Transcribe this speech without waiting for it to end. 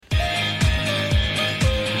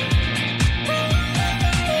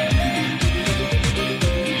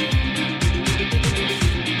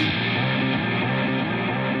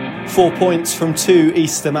4 points from 2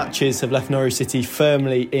 Easter matches have left Norwich City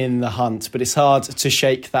firmly in the hunt, but it's hard to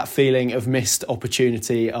shake that feeling of missed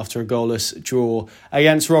opportunity after a goalless draw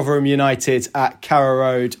against Rotherham United at Carrow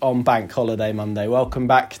Road on Bank Holiday Monday. Welcome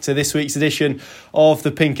back to this week's edition of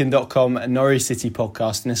the PinkUn.com Norwich City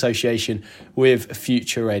podcast in association with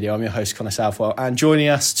Future Radio. I'm your host, Connor Southwell, and joining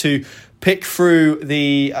us to pick through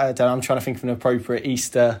I'm trying to think of an appropriate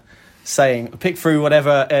Easter saying, pick through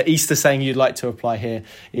whatever Easter saying you'd like to apply here,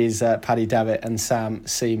 is Paddy Davitt and Sam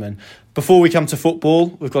Seaman. Before we come to football,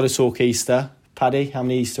 we've got to talk Easter. Paddy, how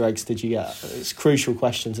many Easter eggs did you get? It's a crucial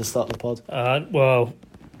question to start the pod. Well,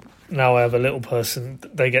 now I have a little person,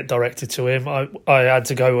 they get directed to him. I had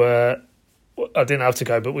to go, I didn't have to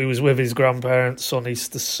go, but we was with his grandparents on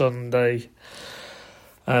Easter Sunday.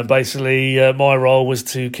 Basically, my role was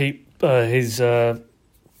to keep his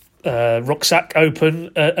rucksack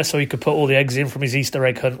open so he could put all the eggs in from his Easter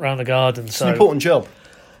egg hunt round the garden. It's an important job.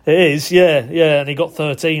 It is, yeah, and he got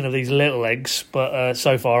 13 of these little eggs, but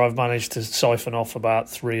so far I've managed to siphon off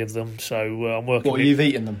about 3 of them. So I'm working. What, you've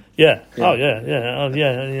eaten them? Yeah. Oh yeah.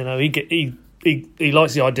 You know, he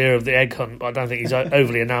likes the idea of the egg hunt, but I don't think he's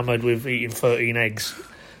overly enamoured with eating 13 eggs.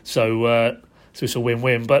 So it's a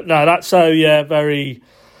win-win. But no, that's very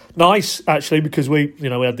nice actually, because we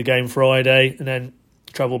had the game Friday and then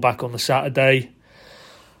travel back on the Saturday,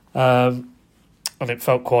 and it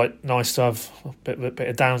felt quite nice to have a bit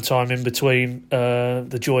of downtime in between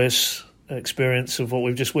the joyous experience of what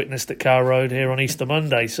we've just witnessed at Carrow Road here on Easter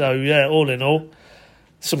Monday. So yeah, all in all,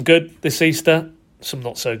 some good this Easter, some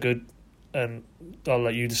not so good, and I'll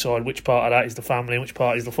let you decide which part of that is the family and which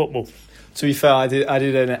part is the football. To be fair, I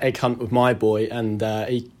did an egg hunt with my boy, and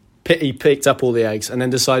he picked up all the eggs and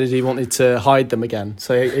then decided he wanted to hide them again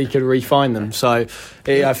so he could refine them. So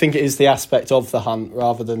I think it is the aspect of the hunt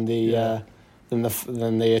rather than the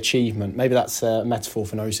achievement. Maybe that's a metaphor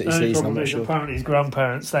for Norwich City season. I'm not sure. Apparently his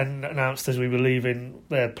grandparents then announced as we were leaving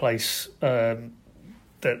their place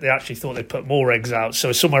that they actually thought they'd put more eggs out.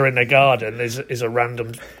 So somewhere in their garden is a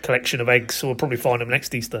random collection of eggs. So we'll probably find them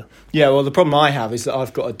next Easter. Yeah, well, the problem I have is that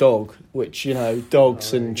I've got a dog, which,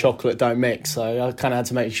 dogs and chocolate don't mix. So I kind of had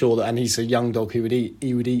to make sure that, and he's a young dog who would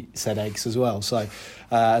eat said eggs as well. So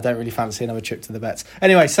I don't really fancy another trip to the vets.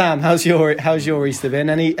 Anyway, Sam, how's your Easter been?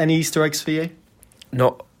 Any Easter eggs for you?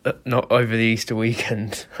 Not over the Easter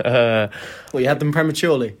weekend. Well, you had them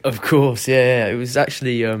prematurely? Of course, yeah. It was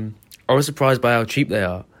actually... I was surprised by how cheap they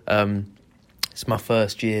are. It's my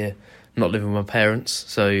first year not living with my parents,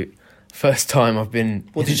 so first time I've been.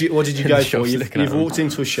 What did you go for? You've walked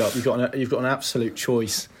into a shop. You've got an absolute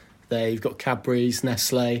choice there. You've got Cadbury's,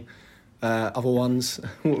 Nestle, other ones.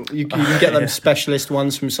 You can get them specialist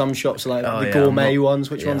ones from some shops, like the gourmet ones.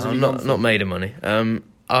 Which ones have you gone for? Not made of money.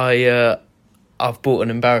 I've bought an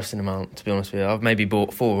embarrassing amount, to be honest with you. I've maybe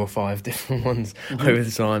bought 4 or 5 different ones over the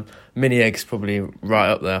time. Mini eggs probably right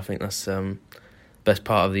up there. I think that's best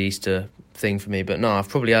part of the Easter thing for me. But no, I've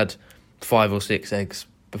probably had 5 or 6 eggs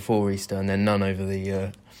before Easter and then none over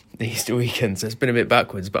the Easter weekend. So it's been a bit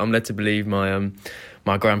backwards. But I'm led to believe my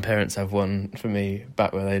grandparents have one for me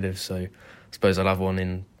back where they live. So I suppose I'll have one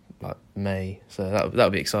in like May. So that'll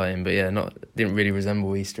be exciting. But yeah, didn't really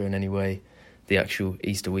resemble Easter in any way, the actual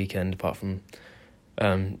Easter weekend, apart from...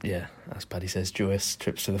 as Paddy says, joyous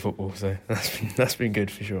trips to the football. So that's been good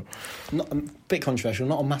for sure. Not a bit controversial.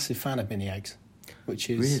 Not a massive fan of mini eggs, which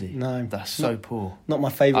is really no. That's so poor. Not my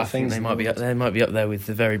favourite thing. They might be up there with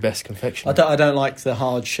the very best confection. I don't like the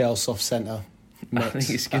hard shell, soft centre mix. I think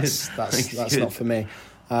it's good. That's not for me.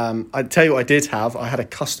 I tell you what, I did have. I had a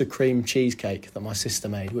custard cream cheesecake that my sister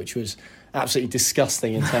made, which was absolutely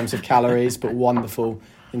disgusting in terms of calories, but wonderful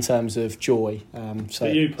in terms of joy. For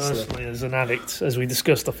you personally, as an addict, as we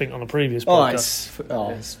discussed, I think, on a previous podcast.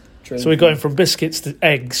 It's so we're going from biscuits to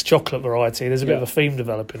eggs, chocolate variety. There's a bit of a theme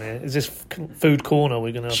developing here. Is this food corner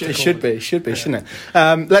we're going to have? It should be, shouldn't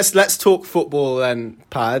it? Let's talk football then,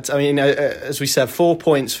 Pad. I mean, as we said, 4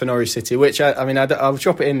 points for Norwich City, which I'll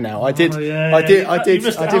drop it in now. I did. How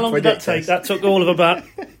long did that take? That took all of about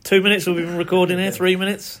 2 minutes. We've been recording here, 3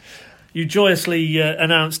 minutes. You joyously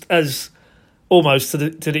announced as. Almost to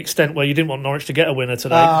the extent where you didn't want Norwich to get a winner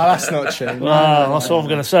today. That's not true. That's what I'm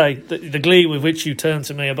going to say. The glee with which you turned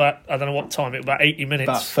to me about, I don't know what time, about 80 minutes.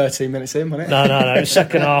 About 13 minutes in, wasn't it? No. It was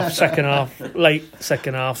second half, late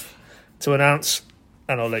second half to announce,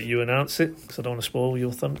 and I'll let you announce it because I don't want to spoil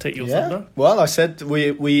your thunder. Well, I said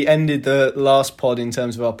we ended the last pod in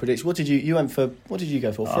terms of our predictions. What did you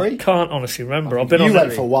go for? 3? I can't honestly remember. You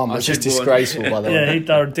went for 1, which is disgraceful, by the way.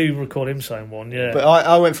 Yeah, I do recall him saying 1. Yeah, but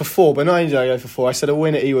I went for 4. But not only did I go for 4, I said a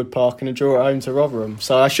win at Ewood Park and a draw at home to Rotherham.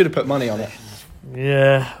 So I should have put money on it.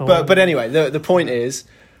 Yeah, but anyway, the point is.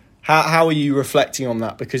 How are you reflecting on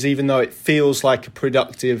that? Because even though it feels like a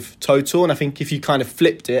productive total, and I think if you kind of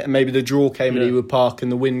flipped it and maybe the draw came at Ewood Park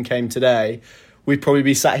and the win came today, we'd probably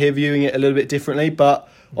be sat here viewing it a little bit differently. But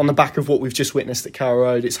on the back of what we've just witnessed at Carrow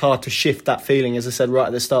Road, it's hard to shift that feeling, as I said right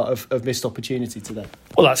at the start, of missed opportunity today.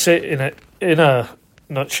 Well, that's it in a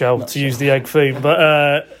nutshell, to use the egg theme.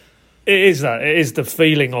 But it is that. It is the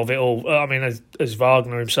feeling of it all. I mean, as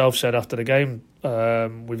Wagner himself said after the game,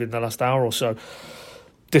 within the last hour or so,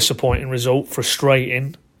 disappointing result,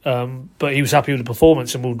 frustrating. But he was happy with the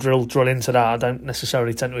performance, and we'll drill into that. I don't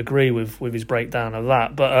necessarily tend to agree with his breakdown of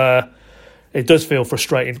that, but it does feel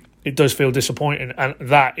frustrating. It does feel disappointing, and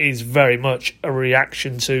that is very much a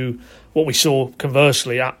reaction to what we saw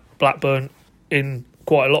conversely at Blackburn in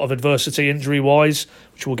quite a lot of adversity injury-wise,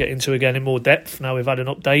 which we'll get into again in more depth now we've had an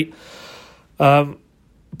update.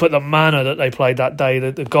 But the manner that they played that day,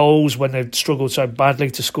 the goals, when they've struggled so badly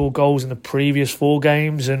to score goals in the previous 4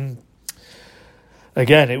 games, and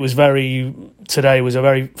again, today was a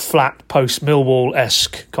very flat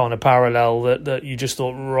post-Millwall-esque kind of parallel that you just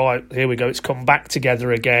thought, right, here we go, it's come back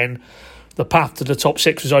together again. The path to the top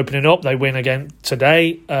 6 was opening up. They win again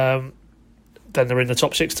today. Then they're in the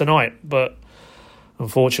top 6 tonight. But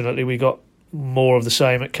unfortunately, we got more of the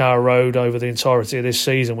same at Carrow Road over the entirety of this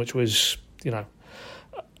season, which was,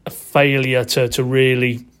 a failure to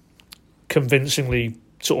really convincingly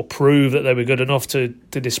sort of prove that they were good enough to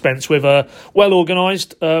dispense with a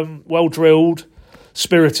well-organised, well-drilled,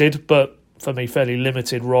 spirited, but for me fairly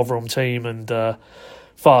limited Rotherham team, and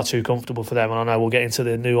far too comfortable for them. And I know we'll get into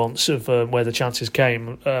the nuance of where the chances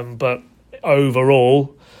came, but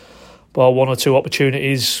overall, bar 1 or 2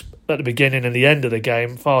 opportunities at the beginning and the end of the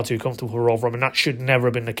game, far too comfortable for Rotherham, and that should never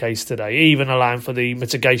have been the case today, even allowing for the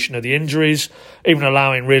mitigation of the injuries, even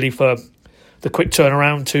allowing really for the quick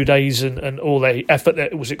turnaround, 2 days, and all the effort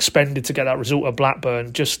that was expended to get that result at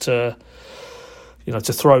Blackburn, just to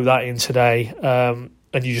throw that in today,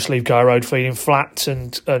 and you just leave Carrow Road feeling flat,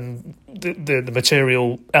 and the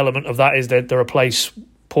material element of that is that they're a place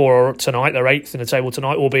poorer tonight. They're 8th in the table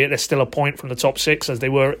tonight, albeit they're still a point from the top 6 as they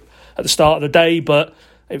were at the start of the day, but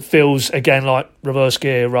it feels again like reverse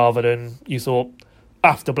gear rather than you thought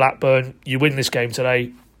after Blackburn, you win this game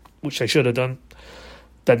today, which they should have done.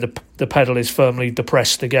 Then the pedal is firmly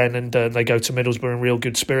depressed again, and they go to Middlesbrough in real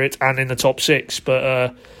good spirit and in the top 6.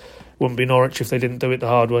 But wouldn't be Norwich if they didn't do it the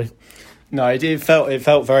hard way. No, it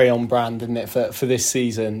felt very on brand, didn't it, for this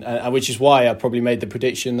season, which is why I probably made the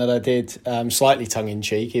prediction that I did, slightly tongue in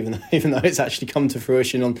cheek, even though it's actually come to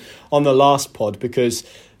fruition on the last pod, because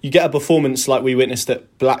you get a performance like we witnessed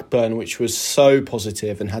at Blackburn, which was so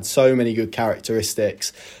positive and had so many good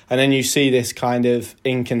characteristics, and then you see this kind of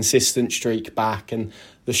inconsistent streak back, and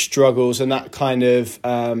the struggles, and that kind of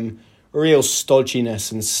real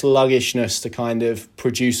stodginess and sluggishness to kind of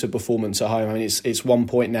produce a performance at home. I mean, it's 1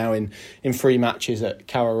 point now in 3 matches at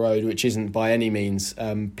Carrow Road, which isn't by any means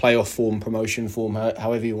playoff form, promotion form,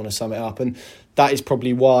 however you want to sum it up. And that is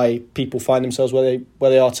probably why people find themselves where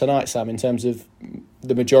they are tonight, Sam, in terms of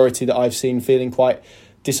the majority that I've seen feeling quite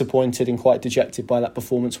disappointed and quite dejected by that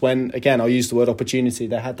performance, when, again, I'll use the word opportunity.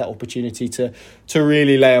 They had that opportunity to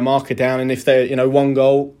really lay a marker down, and if they, 1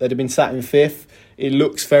 goal, they'd have been sat in 5th. It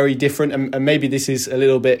looks very different, and maybe this is a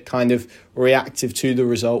little bit kind of reactive to the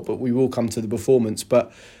result, but we will come to the performance.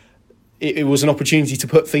 But it was an opportunity to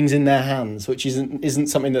put things in their hands, which isn't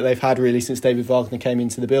something that they've had really since David Wagner came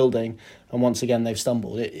into the building, and once again they've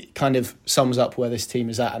stumbled. It kind of sums up where this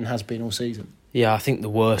team is at and has been all season. Yeah, I think the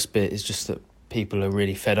worst bit is just that people are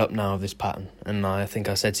really fed up now of this pattern, and I think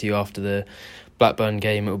I said to you after the Blackburn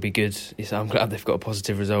game it would be good. I'm glad they've got a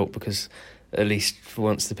positive result, because at least for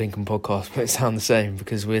once the PinkUn podcast won't sound the same,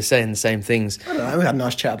 because we're saying the same things. I don't know, we had a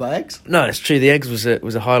nice chat about eggs. No, it's true, the eggs was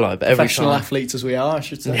a highlight, but every professional time, athletes as we are, I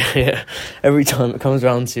should say. Yeah, every time it comes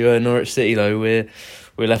around to Norwich City though, we're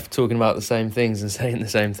left talking about the same things and saying the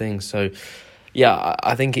same things. So yeah,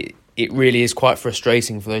 I think it really is quite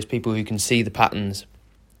frustrating for those people who can see the patterns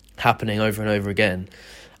happening over and over again.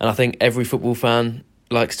 And I think every football fan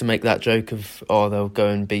likes to make that joke of, they'll go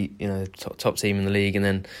and beat top team in the league and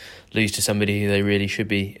then lose to somebody who they really should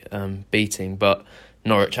be beating. But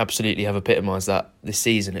Norwich absolutely have epitomised that this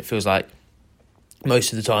season. It feels like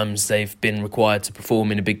most of the times they've been required to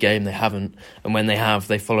perform in a big game, they haven't, and when they have,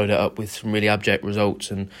 they followed it up with some really abject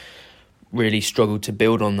results and really struggled to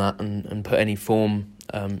build on that and put any form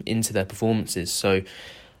into their performances. So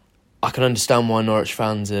I can understand why Norwich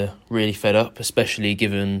fans are really fed up, especially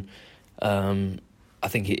given I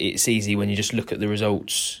think it's easy when you just look at the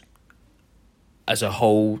results as a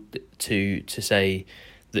whole to say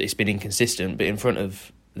that it's been inconsistent, but in front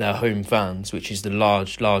of their home fans, which is the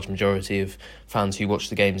large majority of fans who watch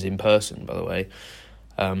the games in person, by the way,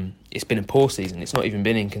 it's been a poor season. It's not even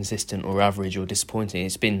been inconsistent or average or disappointing.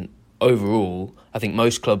 It's been overall, I think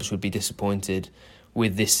most clubs would be disappointed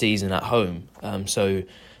with this season at home. So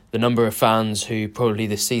the number of fans who probably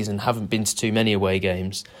this season haven't been to too many away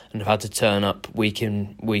games and have had to turn up week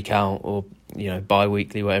in, week out, or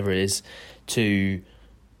bi-weekly, whatever it is, to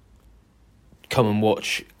come and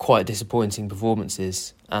watch quite disappointing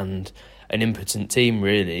performances and an impotent team,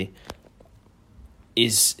 really,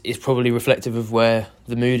 is probably reflective of where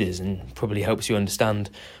the mood is, and probably helps you understand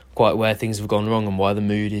quite where things have gone wrong and why the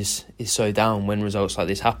mood is so down when results like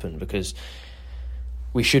this happen, because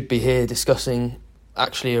we should be here discussing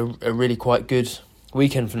actually a really quite good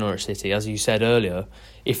weekend for Norwich City. As you said earlier,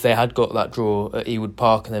 if they had got that draw at Ewood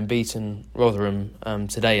Park and then beaten Rotherham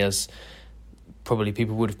today, as probably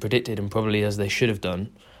people would have predicted and probably as they should have done,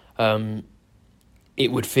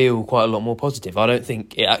 it would feel quite a lot more positive. I don't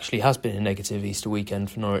think it actually has been a negative Easter weekend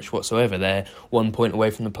for Norwich whatsoever. They're 1 point away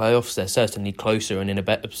from the playoffs. They're certainly closer and in a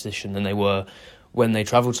better position than they were when they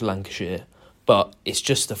travelled to Lancashire. But it's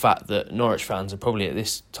just the fact that Norwich fans are probably at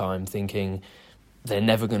this time thinking they're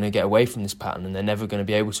never going to get away from this pattern, and they're never going to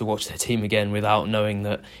be able to watch their team again without knowing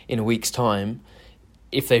that in a week's time,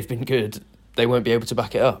 if they've been good, they won't be able to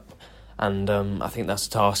back it up. And I think that's a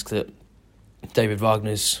task that David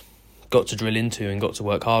Wagner's got to drill into and got to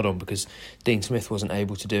work hard on, because Dean Smith wasn't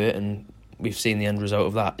able to do it, and we've seen the end result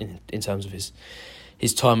of that in terms of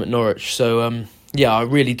his time at Norwich. So I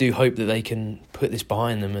really do hope that they can put this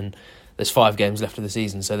behind them, and there's 5 games left of the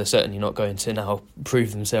season, so they're certainly not going to now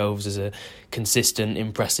prove themselves as a consistent,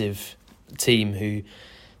 impressive team who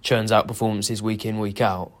churns out performances week in, week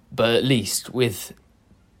out. But at least with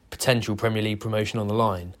potential Premier League promotion on the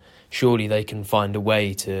line, surely they can find a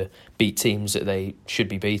way to beat teams that they should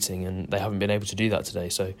be beating, and they haven't been able to do that today.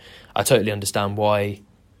 So I totally understand why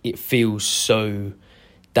it feels so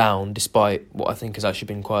down, despite what I think has actually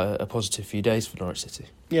been quite a positive few days for Norwich City.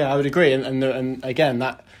 Yeah, I would agree. And again,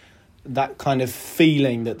 that kind of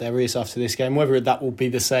feeling that there is after this game, whether that will be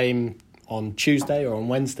the same on Tuesday or on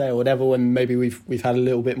Wednesday or whatever, when maybe we've had a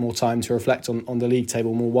little bit more time to reflect on the league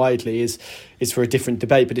table more widely, is for a different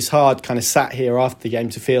debate. But it's hard kind of sat here after the game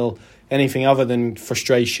to feel anything other than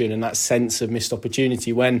frustration and that sense of missed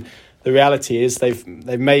opportunity, when the reality is they've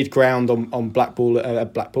made ground on Blackburn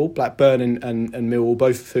and Millwall,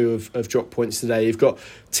 both who have dropped points today. You've got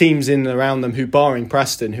teams in and around them who, barring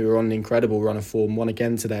Preston, who are on an incredible run of form, won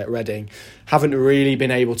again today at Reading, haven't really been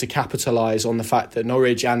able to capitalise on the fact that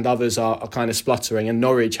Norwich and others are kind of spluttering, and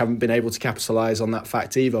Norwich haven't been able to capitalise on that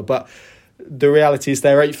fact either. But the reality is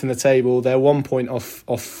they're 8th in the table, they're 1 point off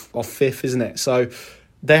 5th, isn't it? So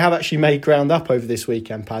they have actually made ground up over this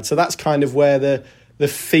weekend, Pad. So that's kind of where the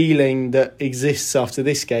feeling that exists after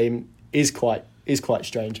this game is quite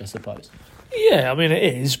strange, I suppose. Yeah, I mean it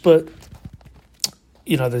is, but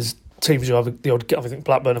there's teams who have the odd. I think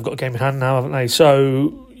Blackburn have got a game in hand now, haven't they?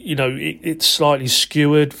 So it's slightly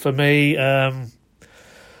skewed for me. I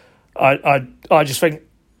just think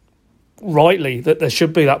rightly that there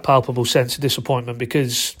should be that palpable sense of disappointment,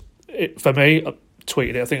 because for me, I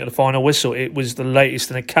tweeted it, I think at the final whistle, it was the latest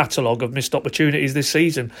in a catalogue of missed opportunities this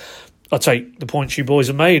season. I take the points you boys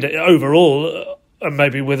have made overall, and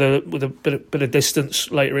maybe with a bit of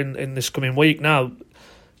distance later in this coming week. Now,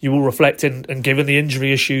 you will reflect and given the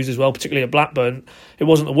injury issues as well, particularly at Blackburn, it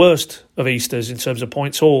wasn't the worst of Easters in terms of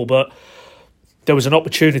points haul, but there was an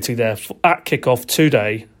opportunity there at kick-off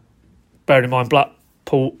today, bearing in mind Blackburn,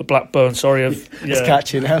 it's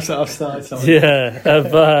catching. I've started. Sorry.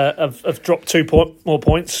 Have dropped 2 more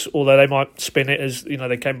points, although they might spin it as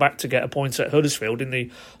they came back to get a point at Huddersfield in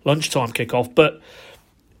the lunchtime kick-off. But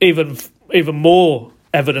even more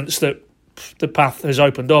evidence that the path has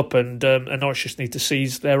opened up, and Norwich just need to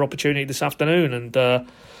seize their opportunity this afternoon. And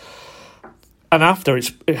after,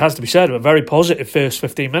 it has to be said, a very positive first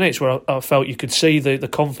 15 minutes where I felt you could see the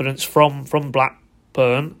confidence from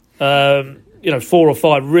Blackburn. 4 or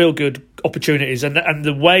 5 real good opportunities, and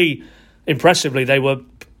the way impressively they were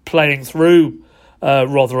playing through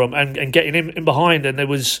Rotherham and getting in behind, and there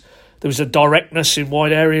was a directness in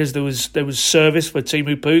wide areas. There was service for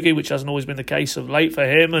Timu Pukki, which hasn't always been the case of late for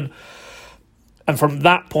him, and from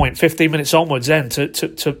that point, 15 minutes onwards, then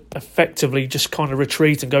to effectively just kind of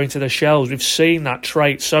retreat and go into their shells. We've seen that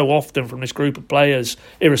trait so often from this group of players,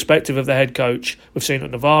 irrespective of the head coach. We've seen it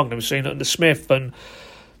under Wagner, we've seen it under Smith, and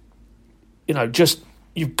just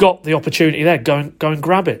you've got the opportunity there. Go and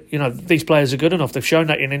grab it. These players are good enough. They've shown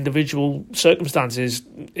that in individual circumstances,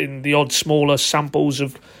 in the odd smaller samples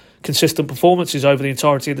of consistent performances over the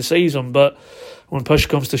entirety of the season. But when push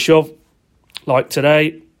comes to shove, like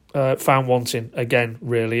today, found wanting again,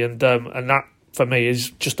 really, and that for me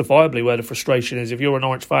is justifiably where the frustration is. If you're a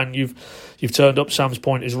Norwich fan, you've turned up. Sam's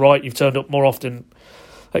point is right. You've turned up more often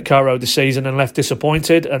at Carrow Road this season and left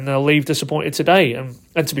disappointed, and they'll leave disappointed today.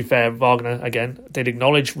 And to be fair, Wagner again did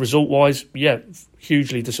acknowledge result-wise,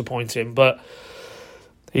 hugely disappointing, but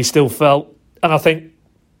he still felt, and I think,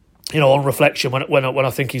 on reflection, when I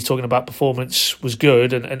think he's talking about performance was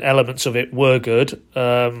good and elements of it were good.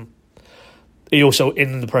 He also,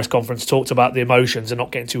 in the press conference, talked about the emotions and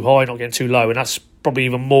not getting too high, not getting too low, and that's probably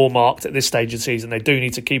even more marked at this stage of the season. They do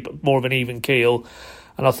need to keep more of an even keel,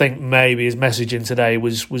 and I think maybe his messaging today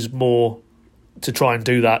was more to try and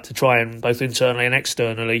do that, to try and both internally and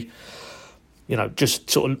externally, just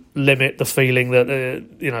sort of limit the feeling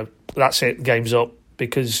that that's it, game's up,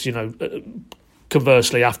 because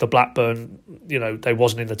conversely, after Blackburn, they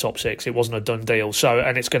wasn't in the top six. It wasn't a done deal. So,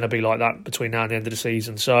 and it's going to be like that between now and the end of the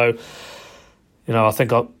season. So, I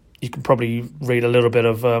think you can probably read a little bit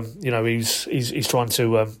of, he's trying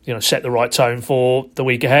to, set the right tone for the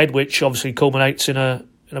week ahead, which obviously culminates in a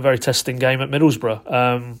very testing game at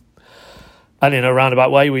Middlesbrough. And in a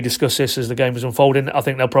roundabout way, we discussed this as the game was unfolding. I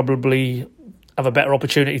think they'll probably have a better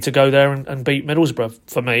opportunity to go there and beat Middlesbrough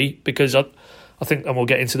for me, because I think, and we'll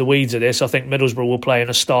get into the weeds of this, I think Middlesbrough will play in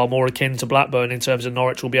a style more akin to Blackburn in terms of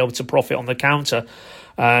Norwich will be able to profit on the counter.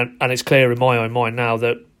 And it's clear in my own mind now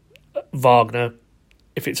that Wagner,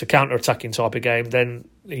 if it's a counter-attacking type of game, then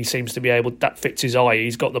he seems to be able, that fits his eye.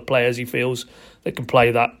 He's got the players he feels that can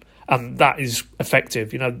play that, and that is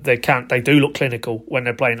effective. They do look clinical when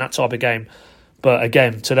they're playing that type of game. But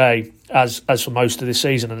again, today, as for most of this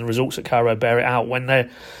season, and the results at Carrow bear it out, when they're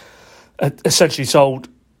essentially told,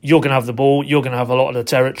 you're going to have the ball, you're going to have a lot of the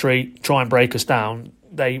territory, try and break us down,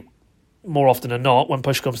 they, more often than not, when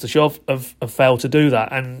push comes to shove, have failed to do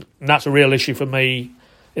that. And that's a real issue for me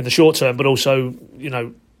in the short term, but also,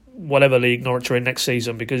 whatever league Norwich are in next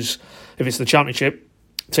season, because if it's the Championship,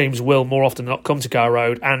 teams will more often than not come to Carrow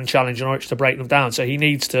Road and challenge Norwich to break them down. So he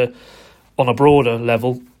needs to, on a broader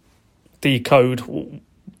level, decode,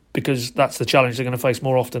 because that's the challenge they're going to face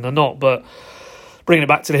more often than not. But bringing it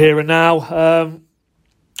back to the here and now,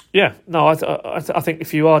 I think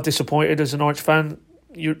if you are disappointed as a Norwich fan,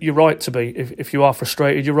 you're right to be. If you are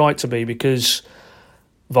frustrated, you're right to be, because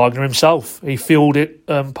Wagner himself, he fueled it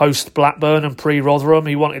post Blackburn and pre Rotherham.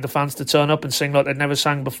 He wanted the fans to turn up and sing like they'd never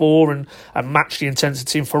sang before, and match the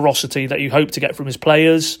intensity and ferocity that you hope to get from his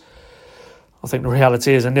players. I think the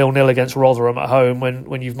reality is a 0-0 against Rotherham at home,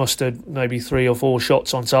 when you've mustered maybe 3 or 4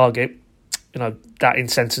 shots on target. That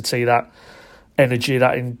intensity, that energy,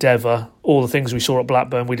 that endeavour, all the things we saw at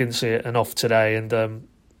Blackburn, we didn't see it enough today. And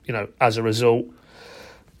as a result,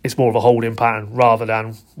 it's more of a holding pattern rather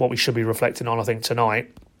than what we should be reflecting on. I think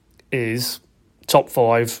tonight is top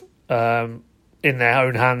 5 in their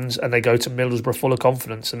own hands, and they go to Middlesbrough full of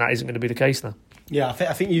confidence, and that isn't going to be the case now. Yeah, I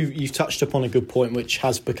think you've touched upon a good point, which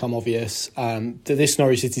has become obvious. That this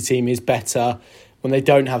Norwich City team is better when they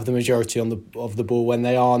don't have the majority of the ball, when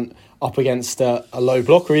they aren't up against a low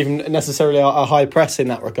block or even necessarily a high press in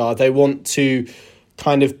that regard. They want to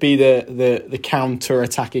kind of be the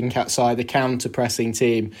counter-attacking side, the counter-pressing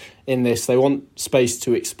team in this. They want space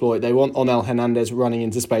to exploit. They want Onel Hernandez running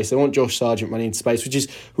into space. They want Josh Sargent running into space, which is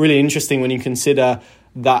really interesting when you consider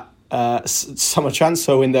that summer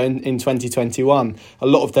transfer window in 2021. A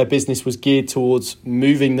lot of their business was geared towards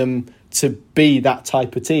moving them to be that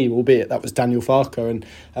type of team, albeit that was Daniel Farker,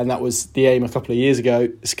 and that was the aim a couple of years ago.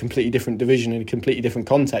 It's a completely different division in a completely different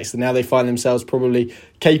context, and now they find themselves probably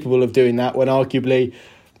capable of doing that, when arguably,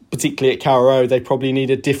 particularly at Carrow Road, they probably need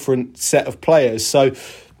a different set of players. So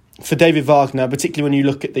for David Wagner, particularly when you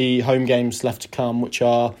look at the home games left to come, which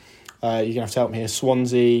are, you're going to have to help me here,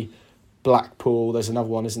 Swansea, Blackpool, there's another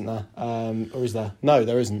one, isn't there? Or is there? No,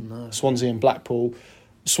 there isn't. No. Swansea and Blackpool.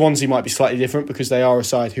 Swansea might be slightly different because they are a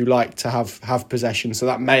side who like to have possession, so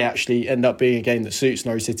that may actually end up being a game that suits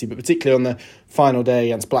Norwich City. But particularly on the final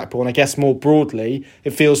day against Blackpool, and I guess more broadly,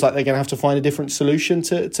 it feels like they're going to have to find a different solution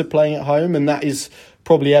to playing at home, and that is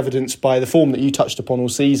probably evidenced by the form that you touched upon all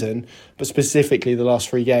season, but specifically the last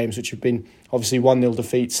 3 games, which have been obviously 1-0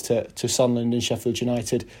 defeats to Sunderland and Sheffield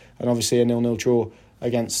United, and obviously a 0-0 draw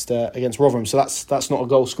against Rotherham. So that's not a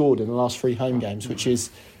goal scored in the last 3 home games, which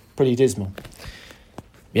is pretty dismal.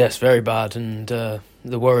 Yes, very bad, and the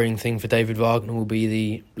worrying thing for David Wagner will be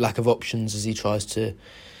the lack of options as he tries to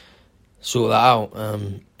sort that out.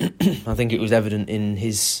 I think it was evident in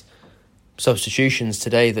his substitutions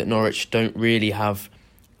today that Norwich don't really have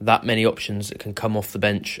that many options that can come off the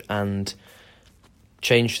bench and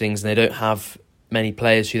change things, and they don't have many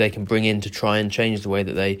players who they can bring in to try and change the way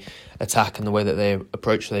that they attack and the way that they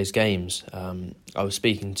approach those games. I was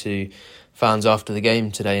speaking to fans after the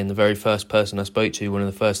game today, and the very first person I spoke to, one of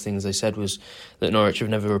the first things they said was that Norwich have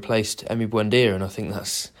never replaced Emi Buendia, and I think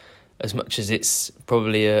that's, as much as it's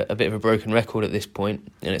probably a bit of a broken record at this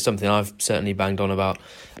point, and it's something I've certainly banged on about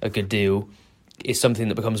a good deal, it's something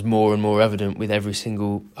that becomes more and more evident with every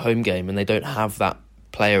single home game, and they don't have that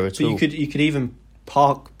player at all. You could even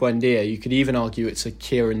park Buendia. You could even argue it's a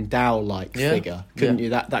Kieran Dow-like figure, couldn't you?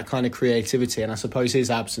 That kind of creativity, and I suppose his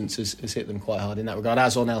absence has hit them quite hard in that regard,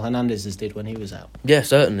 as Onel Hernandez's did when he was out. Yeah,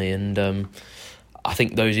 certainly, and I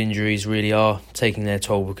think those injuries really are taking their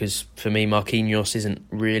toll, because for me, Marquinhos isn't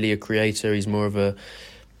really a creator. He's more of a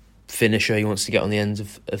finisher. He wants to get on the ends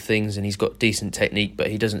of things, and he's got decent technique, but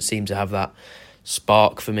he doesn't seem to have that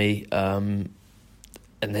spark for me. And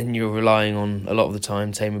then you're relying on, a lot of the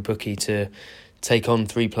time, Teemu Pukki to take on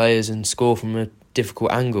three players and score from a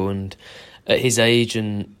difficult angle. And at his age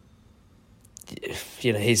and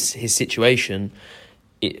his situation,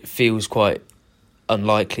 it feels quite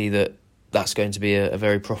unlikely that that's going to be a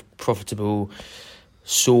very profitable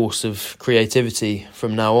source of creativity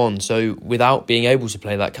from now on. So without being able to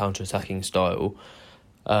play that counter-attacking style,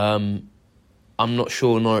 I'm not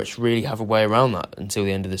sure Norwich really have a way around that until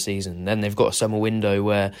the end of the season. Then they've got a summer window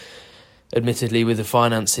where, admittedly, with the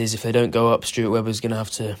finances, if they don't go up, Stuart Webber's going to have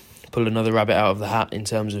to pull another rabbit out of the hat in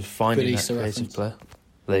terms of finding that creative player.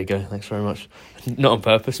 There you go, thanks very much. Not on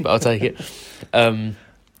purpose, but I'll take it.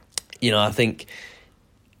 I think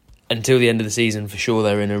until the end of the season, for sure,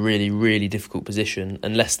 they're in a really, really difficult position,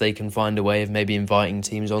 unless they can find a way of maybe inviting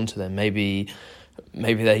teams onto them. Maybe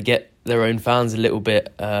they get their own fans a little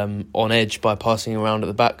bit on edge by passing around at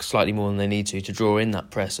the back slightly more than they need to draw in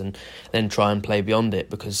that press, and then try and play beyond it,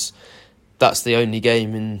 because that's the only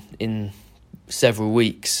game in several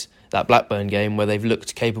weeks, that Blackburn game, where they've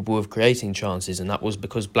looked capable of creating chances, and that was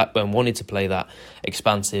because Blackburn wanted to play that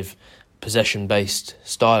expansive, possession-based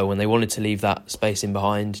style, when they wanted to leave that space in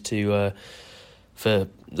behind for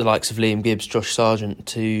the likes of Liam Gibbs, Josh Sargent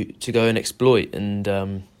to go and exploit. And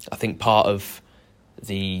I think part of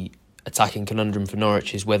the attacking conundrum for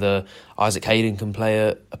Norwich is whether Isaac Hayden can play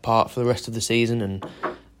a part for the rest of the season, and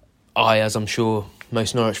as I'm sure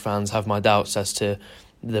most Norwich fans, have my doubts as to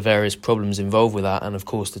the various problems involved with that, and of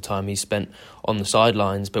course the time he's spent on the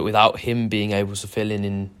sidelines. But without him being able to fill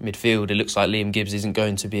in midfield, it looks like Liam Gibbs isn't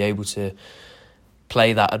going to be able to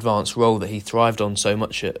play that advanced role that he thrived on so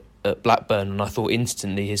much at Blackburn. And I thought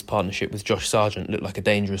instantly his partnership with Josh Sargent looked like a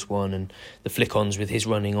dangerous one, and the flick-ons with his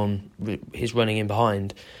running in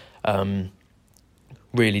behind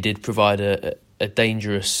really did provide a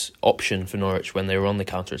dangerous option for Norwich when they were on the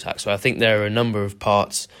counter-attack. So I think there are a number of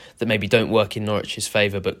parts that maybe don't work in Norwich's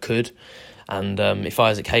favour but could. And if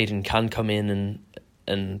Isaac Hayden can come in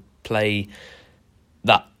and play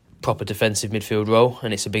that proper defensive midfield role,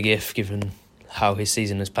 and it's a big if given how his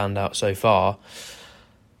season has panned out so far,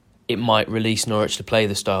 it might release Norwich to play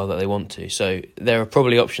the style that they want to. So there are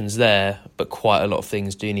probably options there, but quite a lot of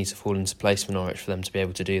things do need to fall into place for Norwich for them to be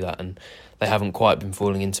able to do that, and they haven't quite been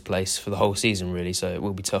falling into place for the whole season, really, so it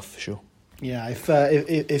will be tough for sure. Yeah,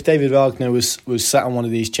 if David Wagner was sat on one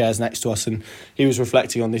of these chairs next to us and he was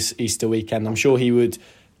reflecting on this Easter weekend, I'm sure he would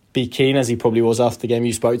be keen, as he probably was after the game.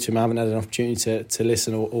 You spoke to him. I haven't had an opportunity to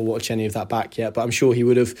listen or watch any of that back yet, but I'm sure he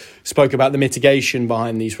would have spoke about the mitigation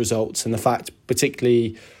behind these results and the fact,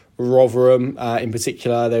 particularly Rotherham in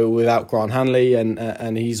particular, they were without Grant Hanley,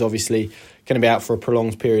 and he's obviously going to be out for a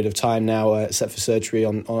prolonged period of time now, set for surgery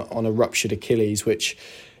on a ruptured Achilles, which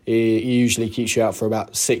It usually keeps you out for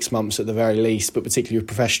about 6 months at the very least, but particularly with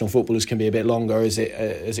professional footballers can be a bit longer as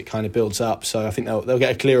it kind of builds up. So I think they'll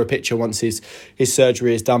get a clearer picture once his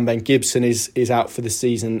surgery is done. Ben Gibson is out for the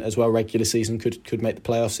season as well. Regular season could make the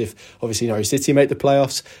playoffs if obviously Norwich City make the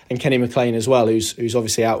playoffs, and Kenny McLean as well, who's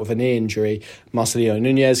obviously out with a knee injury. Marcelino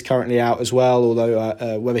Nunez currently out as well,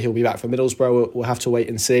 although whether he'll be back for Middlesbrough we'll have to wait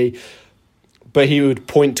and see. But he would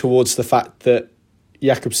point towards the fact that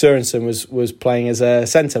Jakob Sørensen was playing as a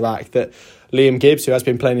centre-back, that Liam Gibbs, who has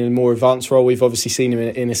been playing in a more advanced role, we've obviously seen him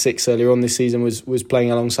in a six earlier on this season, was playing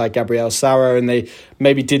alongside Gabriel Sara, and they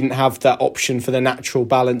maybe didn't have that option for the natural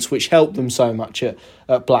balance which helped them so much at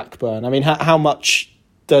Blackburn. I mean, how much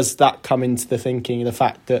does that come into the thinking, the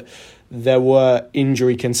fact that there were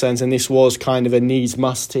injury concerns, and this was kind of a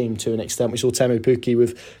needs-must team to an extent? We saw Teemu Pukki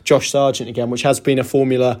with Josh Sargent again, which has been a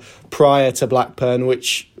formula prior to Blackburn,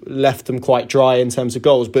 which left them quite dry in terms of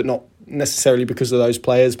goals, but not necessarily because of those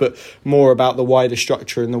players, but more about the wider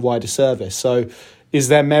structure and the wider service. So is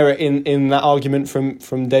there merit in that argument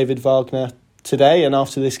from David Wagner today and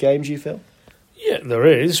after this game, do you feel? Yeah, there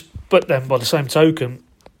is. But then, by the same token,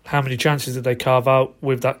 how many chances did they carve out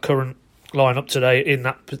with that current lineup today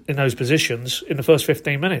in those positions in the first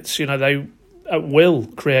 15 minutes? They at will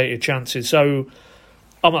created chances. So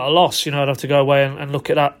I'm at a loss. I'd have to go away and look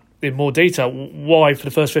at that in more detail. Why, for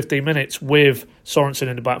the first 15 minutes, with Sorensen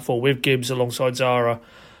in the back four, with Gibbs alongside Zara,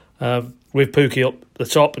 with Pukki up the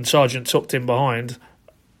top and Sargent tucked in behind,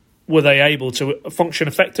 were they able to function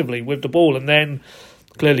effectively with the ball? And then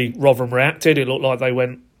clearly Rotherham reacted. It looked like they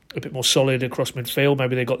went a bit more solid across midfield.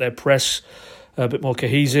 Maybe they got their press a bit more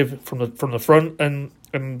cohesive from the front, and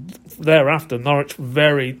thereafter Norwich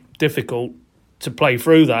very difficult to play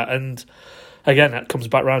through that. And again, that comes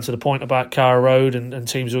back round to the point about Carrow Road and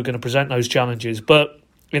teams who are going to present those challenges. But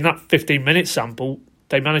in that 15-minute sample,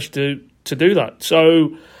 they managed to do that.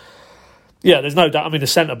 So yeah, there's no doubt. I mean, the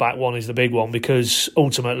centre-back one is the big one, because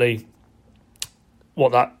ultimately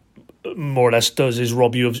what that more or less does is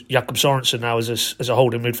rob you of Jakob Sorensen now as a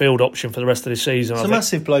holding midfield option for the rest of this season. It's a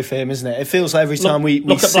massive blow for him, isn't it? It feels like every time we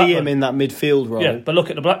see him in that midfield role. Yeah, but look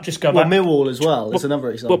at the Black. Just go back. Millwall as well is another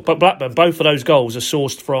example. But Blackburn, both of those goals are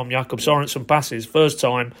sourced from Jakob Sorensen passes. First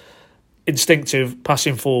time, instinctive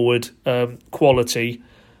passing forward, quality,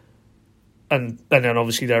 and then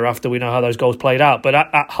obviously thereafter we know how those goals played out. But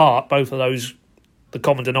at heart, both of those, the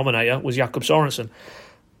common denominator was Jakob Sorensen.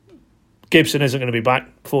 Gibson isn't going to be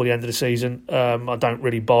back before the end of the season. I don't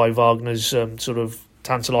really buy Wagner's sort of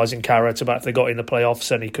tantalising carrot about if they got in the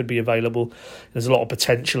playoffs and he could be available. There's a lot of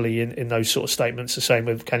potentially in those sort of statements. The same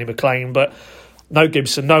with Kenny McLean. But no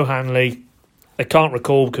Gibson, no Hanley. They can't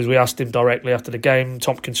recall because we asked him directly after the game.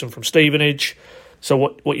 Tompkinson from Stevenage. So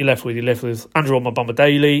what you're left with? You're left with Andrew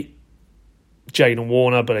Omobamidele, Jayden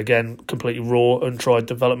Warner, but again, completely raw, untried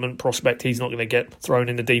development prospect. He's not going to get thrown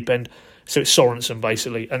in the deep end. So it's Sorensen,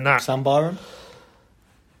 basically. And that Sam Byram?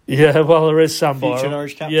 Yeah, well, there is Sam Byram. Future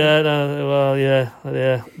Norwich captain? Yeah, no, well,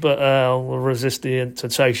 yeah. But I'll resist the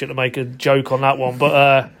temptation to make a joke on that one.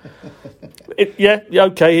 But,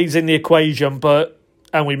 okay, he's in the equation,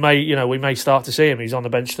 and we may start to see him. He's on the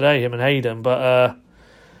bench today, him and Hayden. But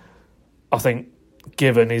I think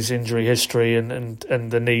given his injury history and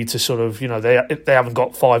the need to sort of, they haven't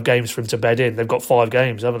got 5 games for him to bed in. They've got 5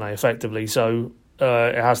 games, haven't they, effectively? So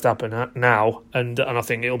it has to happen now, and I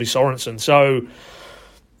think it'll be Sorensen. So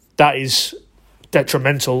that is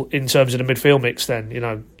detrimental in terms of the midfield mix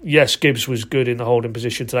then. Yes, Gibbs was good in the holding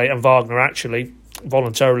position today, and Wagner actually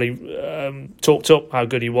voluntarily talked up how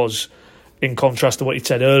good he was, in contrast to what he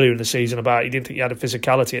said earlier in the season about he didn't think he had a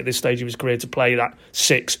physicality at this stage of his career to play that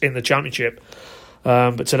 6 in the Championship.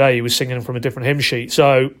 But today he was singing from a different hymn sheet.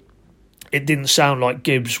 So it didn't sound like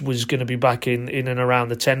Gibbs was going to be back in and around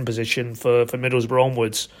the 10 position for Middlesbrough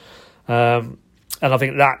onwards. And I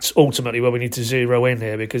think that's ultimately where we need to zero in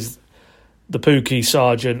here, because the Pukki,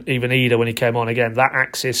 Sargent, even Ida when he came on again, that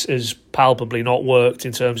axis has palpably not worked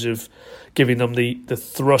in terms of giving them the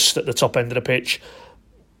thrust at the top end of the pitch.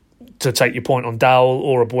 To take your point on Dowell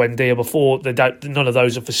or a Buendia before, none of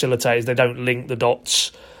those are facilitators. They don't link the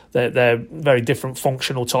dots. They're very different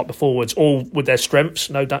functional type of forwards, all with their strengths,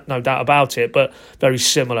 no doubt about it, but very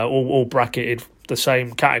similar, all bracketed the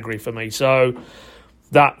same category for me. So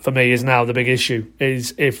that, for me, is now the big issue,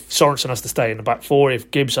 is if Sorensen has to stay in the back 4,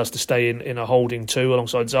 if Gibbs has to stay in a holding 2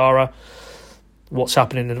 alongside Zara, what's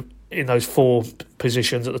happening in those 4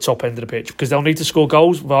 positions at the top end of the pitch? Because they'll need to score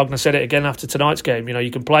goals. Wagner said it again after tonight's game.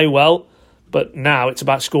 You can play well, but now it's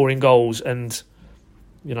about scoring goals, and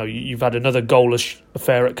you've had another goalless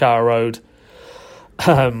affair at Carrow Road.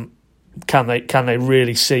 Can they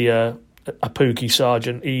really see a Pukki,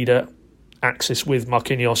 Sargent, Ida axis with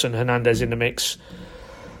Marquinhos and Hernandez in the mix,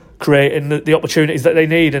 creating the opportunities that they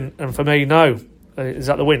need? And for me, no. Is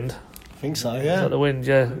that the wind? I think so, yeah. Is that the wind?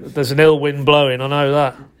 Yeah. There's an ill wind blowing, I know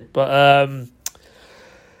that. But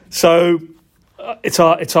so it's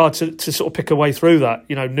hard to sort of pick a way through that.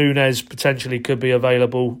 Núñez potentially could be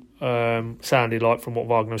available. Sounded like from what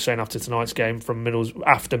Wagner was saying after tonight's game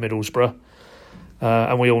after Middlesbrough,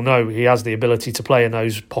 and we all know he has the ability to play in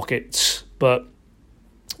those pockets. But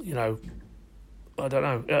I don't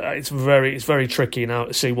know. It's very tricky now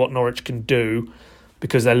to see what Norwich can do,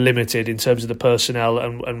 because they're limited in terms of the personnel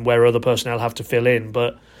and where other personnel have to fill in.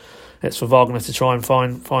 But it's for Wagner to try and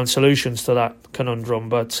find solutions to that conundrum.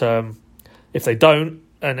 But if they don't,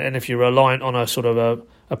 and if you're reliant on a sort of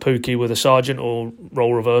a Pukki with a Sargent or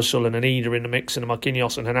role reversal and an Ida in the mix and a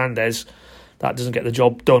Marquinhos and Hernandez, that doesn't get the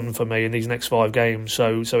job done for me in these next 5 games.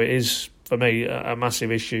 So it is, for me, a massive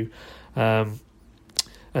issue. And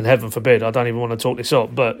heaven forbid, I don't even want to talk this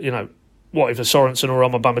up, but, what if a Sorensen or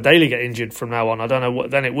Omobamidele get injured from now on? I don't know.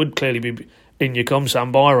 Then it would clearly be in you come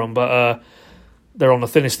Sam Byram. But they're on the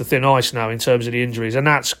thinnest of thin ice now in terms of the injuries, and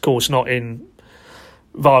that's of course not in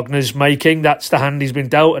Wagner's making. That's the hand he's been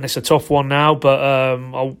dealt, and it's a tough one now. But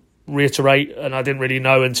I'll reiterate, and I didn't really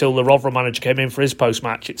know until the Rotherham manager came in for his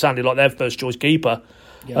post-match. It sounded like their first choice keeper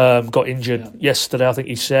got injured yesterday, I think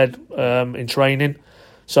he said, in training.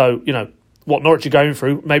 So, what Norwich are going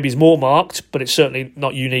through maybe is more marked, but it's certainly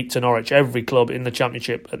not unique to Norwich. Every club in the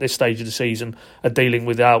Championship at this stage of the season are dealing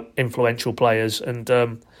without influential players, and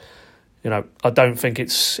I don't think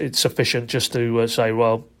it's sufficient just to say,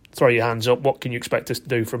 well, throw your hands up, what can you expect us to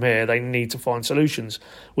do from here? They need to find solutions.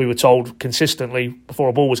 We were told consistently before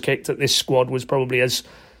a ball was kicked that this squad was probably as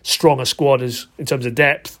strong a squad as in terms of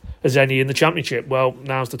depth as any in the Championship. Well,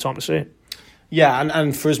 now's the time to see it. Yeah,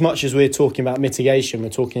 and for as much as we're talking about mitigation, we're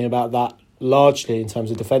talking about that largely in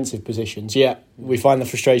terms of defensive positions. Yeah, we find the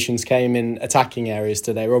frustrations came in attacking areas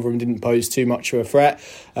today. Rotherham didn't pose too much of a threat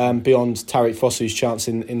beyond Tariq Fosu's chance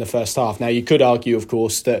in the first half. Now, you could argue, of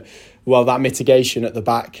course, that that mitigation at the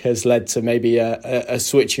back has led to maybe a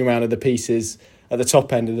switching around of the pieces at the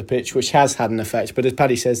top end of the pitch, which has had an effect. But as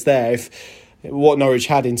Paddy says there, if what Norwich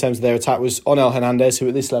had in terms of their attack was Onel Hernandez, who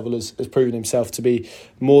at this level has proven himself to be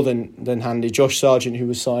more than handy, Josh Sargent, who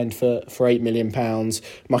was signed for £8 million,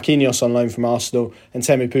 Marquinhos on loan from Arsenal, and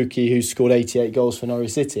Temu Pukki, who scored 88 goals for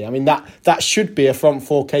Norwich City. I mean, that should be a front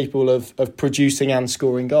four capable of producing and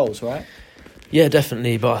scoring goals, right? Yeah,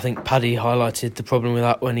 definitely. But I think Paddy highlighted the problem with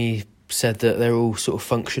that when he said that they're all sort of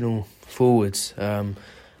functional forwards.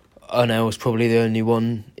 Onel was probably the only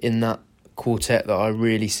one in that quartet that I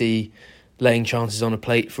really see laying chances on a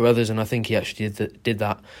plate for others, and I think he actually did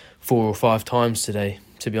that 4 or 5 times today.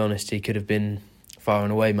 To be honest, he could have been far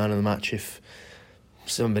and away man of the match if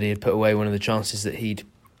somebody had put away one of the chances that he'd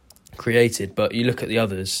created. But you look at the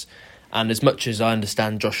others, and as much as I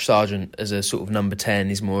understand Josh Sargent as a sort of number 10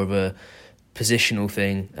 is more of a positional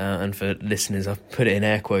thing, and for listeners I've put it in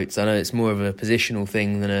air quotes, I know it's more of a positional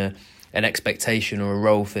thing than an expectation or a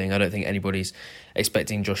role thing. I don't think anybody's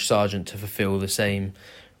expecting Josh Sargent to fulfil the same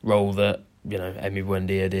role that Emi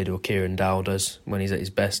Buendia did or Kieran Dowell does when he's at his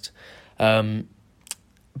best.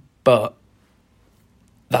 But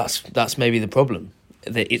that's maybe the problem.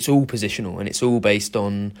 That it's all positional and it's all based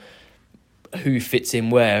on who fits in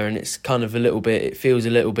where, and it's kind of it feels a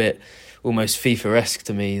little bit almost FIFA-esque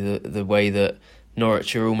to me, the way that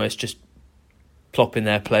Norwich are almost just plopping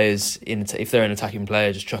their players in. If they're an attacking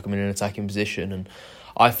player, just chuck them in an attacking position. And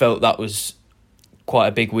I felt that was quite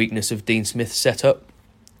a big weakness of Dean Smith's setup,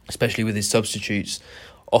 especially with his substitutes.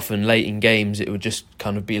 Often late in games, it would just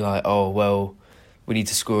kind of be like, oh, well, we need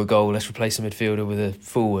to score a goal, let's replace a midfielder with a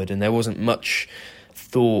forward. And there wasn't much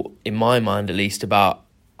thought, in my mind at least, about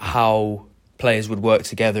how players would work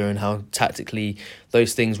together and how tactically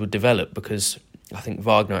those things would develop, because I think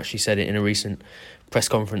Wagner actually said it in a recent press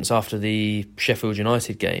conference after the Sheffield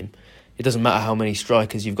United game. It doesn't matter how many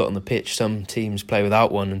strikers you've got on the pitch, some teams play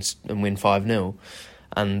without one and win 5-0.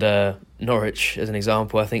 And Norwich, as an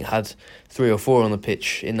example, I think had 3 or 4 on the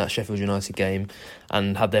pitch in that Sheffield United game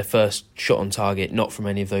and had their first shot on target not from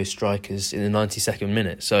any of those strikers in the 92nd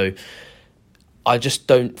minute. So I just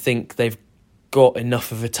don't think they've got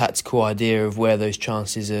enough of a tactical idea of where those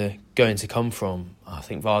chances are going to come from. I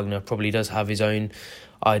think Wagner probably does have his own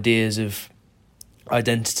ideas of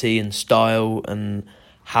identity and style and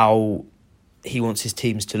how he wants his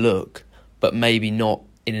teams to look, but maybe not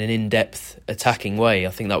in an in-depth attacking way.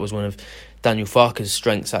 I think that was one of Daniel Farke's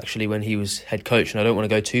strengths actually when he was head coach, and I don't want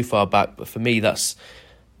to go too far back, but for me that's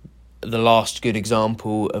the last good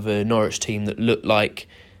example of a Norwich team that looked like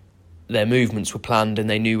their movements were planned and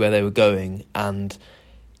they knew where they were going. And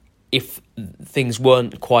if things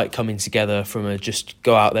weren't quite coming together from a just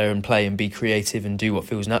go out there and play and be creative and do what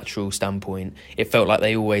feels natural standpoint, it felt like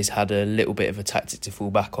they always had a little bit of a tactic to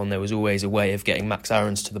fall back on. There was always a way of getting Max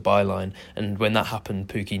Aarons to the byline, and when that happened,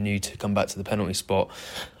 Pukki knew to come back to the penalty spot,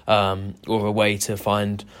 or a way to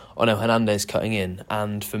find Onel Hernandez cutting in.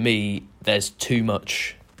 And for me, there's too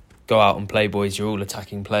much go out and play, boys, you're all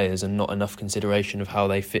attacking players, and not enough consideration of how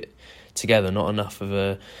they fit together, not enough of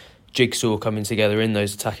a jigsaw coming together in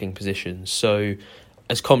those attacking positions. So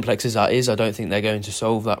as complex as that is, I don't think they're going to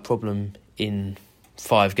solve that problem in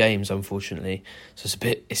 5 games, unfortunately. So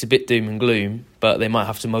it's a bit doom and gloom, but they might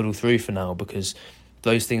have to muddle through for now, because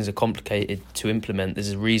those things are complicated to implement.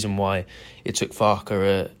 There's a reason why it took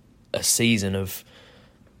Farke a season of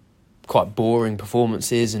quite boring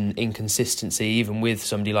performances and inconsistency, even with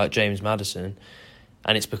somebody like James Maddison,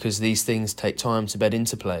 and it's because these things take time to bed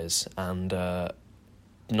into players, and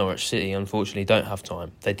Norwich City unfortunately don't have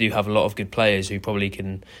time. They do have a lot of good players who probably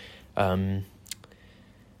can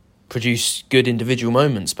produce good individual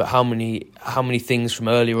moments, but how many things from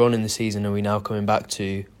earlier on in the season are we now coming back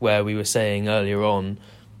to, where we were saying earlier on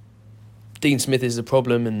Dean Smith is the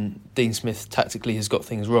problem and Dean Smith tactically has got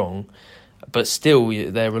things wrong, but still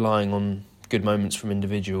they're relying on good moments from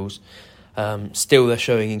individuals. Still they're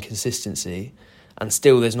showing inconsistency, and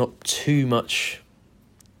still there's not too much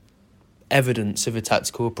evidence of a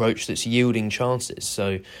tactical approach that's yielding chances.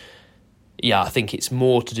 So yeah, I think it's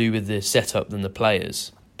more to do with the setup than the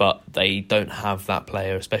players, but they don't have that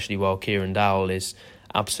player, especially while Kieran Dowell is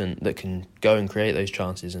absent, that can go and create those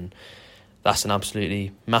chances, and that's an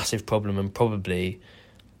absolutely massive problem, and probably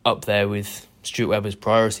up there with Stuart Webber's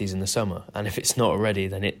priorities in the summer. And if it's not already,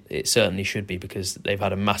 then it certainly should be, because they've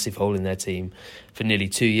had a massive hole in their team for nearly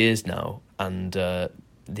 2 years now, and the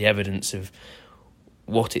evidence of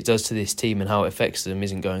what it does to this team and how it affects them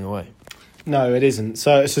isn't going away. No, it isn't.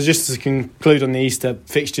 So just to conclude on the Easter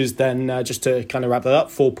fixtures then, just to kind of wrap that up,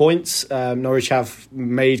 4 points. Norwich have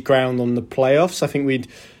made ground on the playoffs. I think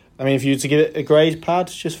if you were to give it a grade, Pad,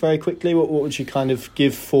 just very quickly, what would you kind of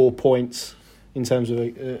give 4 points in terms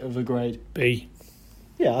of a grade? B.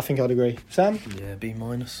 Yeah, I think I'd agree. Sam? Yeah, B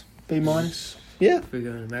minus. B minus. Yeah. We're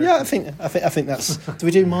going American. Yeah, I think that's. Do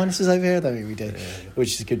we do minuses over here? I don't think we do,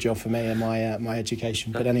 which is a good job for me and my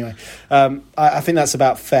education. But anyway, I think that's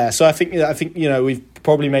about fair. So I think we've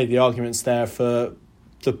probably made the arguments there for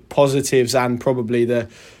the positives and probably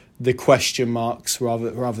the question marks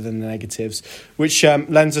rather than the negatives, which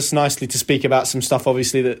lends us nicely to speak about some stuff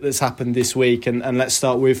obviously that's happened this week, and let's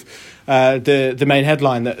start with the main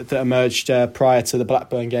headline that emerged prior to the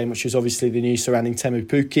Blackburn game, which was obviously the news surrounding Teemu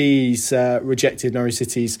Pukki. He's rejected Norwich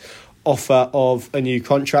City's offer of a new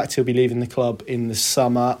contract. He'll be leaving the club in the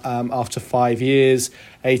summer after 5 years,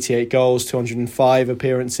 88 goals, 205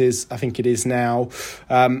 appearances I think it is now.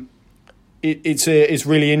 It's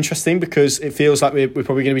really interesting because it feels like we're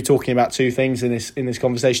probably going to be talking about two things in this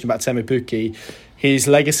conversation about Teemu Pukki: his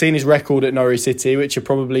legacy and his record at Norwich City, which are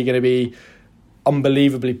probably going to be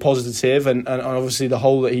unbelievably positive, and obviously the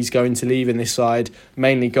hole that he's going to leave in this side,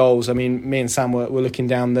 mainly goals. I mean, me and Sam were looking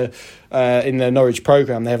down in the Norwich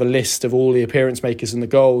programme. They have a list of all the appearance makers and the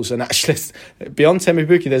goals, and actually beyond Teemu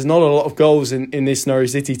Pukki, there's not a lot of goals in this Norwich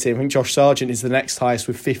City team. I think Josh Sargent is the next highest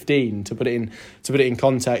with 15, to put it in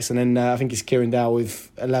context, and then I think it's Kieran Dowell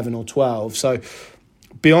with 11 or 12. So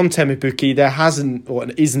beyond Teemu Pukki, there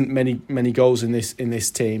isn't many goals in this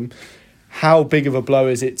team. How big of a blow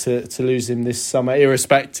is it to lose him this summer,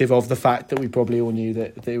 irrespective of the fact that we probably all knew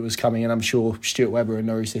that it was coming, and I'm sure Stuart Webber and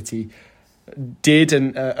Norwich City did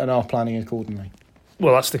and are planning accordingly?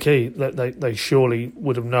 Well, that's the key. They surely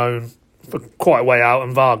would have known for quite a way out,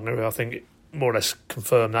 and Wagner, I think, more or less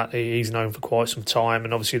confirmed that he's known for quite some time,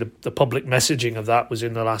 and obviously the public messaging of that was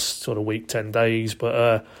in the last sort of week, 10 days.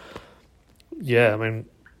 But yeah, I mean,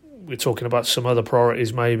 we're talking about some other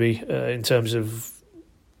priorities maybe in terms of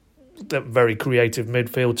that very creative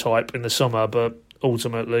midfield type in the summer, but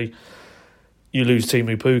ultimately you lose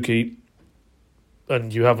Teemu Pukki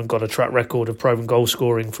and you haven't got a track record of proven goal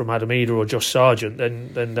scoring from Adam Eder or Josh Sargent,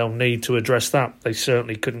 then they'll need to address that. They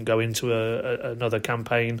certainly couldn't go into another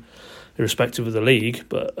campaign irrespective of the league,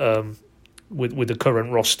 but with the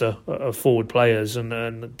current roster of forward players, and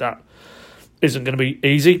that isn't going to be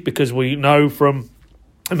easy, because we know from,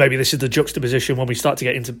 and maybe this is the juxtaposition when we start to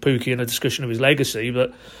get into Pukki and a discussion of his legacy,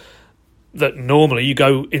 but that normally you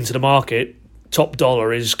go into the market, top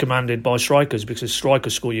dollar is commanded by strikers, because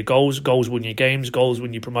strikers score your goals win your games, goals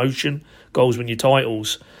win your promotion, goals win your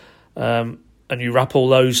titles. And you wrap all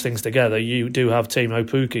those things together, you do have Teemu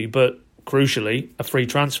Pukki, but crucially, a free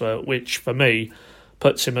transfer, which for me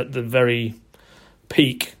puts him at the very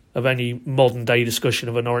peak of any modern day discussion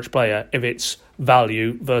of a Norwich player. If it's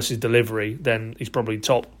value versus delivery, then he's probably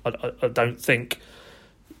top. I don't think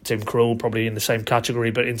Tim Krul probably in the same category,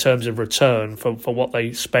 but in terms of return for what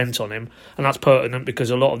they spent on him, and that's pertinent because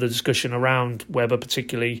a lot of the discussion around Webber,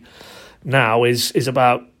 particularly now, is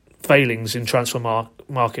about failings in transfer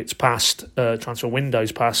markets past, transfer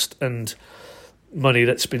windows past, and money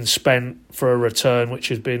that's been spent for a return which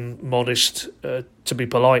has been modest, to be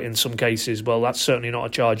polite in some cases. Well, that's certainly not a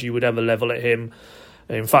charge you would ever level at him.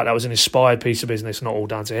 In fact, that was an inspired piece of business, not all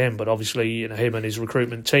down to him, but obviously him and his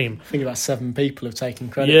recruitment team. I think about 7 people have taken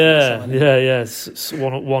credit. Yeah. It's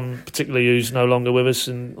one particularly who's no longer with us,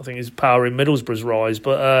 and I think his power in Middlesbrough's rise,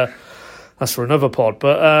 but that's for another pod.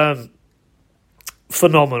 But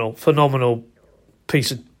phenomenal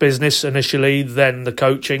piece of business initially, then the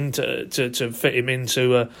coaching to fit him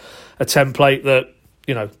into a template that,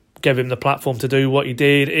 gave him the platform to do what he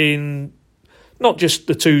did in not just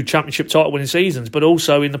the 2 championship title winning seasons, but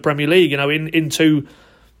also in the Premier League, in 2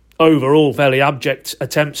 overall fairly abject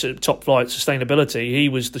attempts at top flight sustainability, he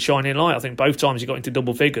was the shining light. I think both times he got into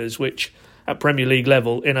double figures, which at Premier League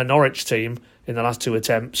level in a Norwich team in the last 2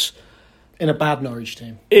 attempts, in a bad Norwich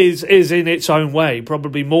team, is in its own way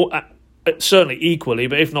probably more, certainly equally,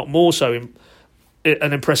 but if not more so,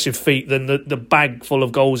 an impressive feat than the bag full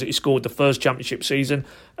of goals that he scored the first Championship season.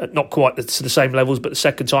 Not quite to the same levels, but the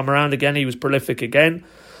second time around again he was prolific again.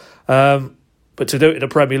 But to do it in a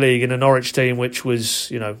Premier League in a Norwich team which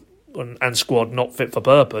was, and squad not fit for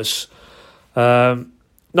purpose,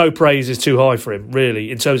 no praise is too high for him, really,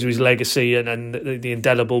 in terms of his legacy and the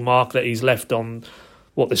indelible mark that he's left on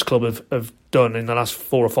what this club have done in the last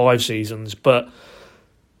 4 or 5 seasons. But,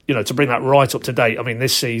 to bring that right up to date, I mean,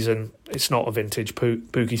 this season, it's not a vintage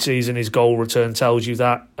Pukki season. His goal return tells you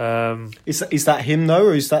that. Is that him, though,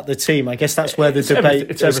 or is that the team? I guess that's where the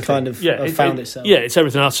debate has kind of found itself. Yeah, it's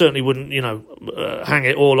everything. I certainly wouldn't, hang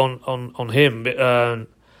it all on him. But,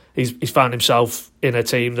 he's found himself in a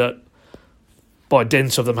team that, by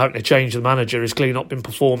dint of them having to change the manager, has clearly not been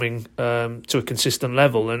performing to a consistent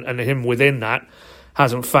level, and him within that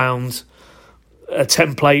hasn't found a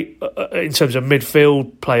template in terms of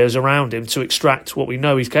midfield players around him to extract what we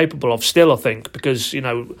know he's capable of still, I think, because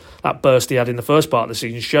that burst he had in the first part of the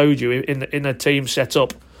season showed you in a team set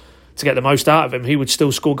up to get the most out of him, he would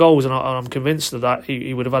still score goals, and I'm convinced of that.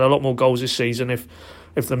 He would have had a lot more goals this season if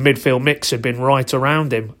the midfield mix had been right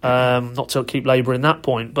around him. Not to keep labouring that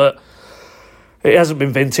point, but it hasn't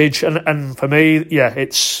been vintage, and for me,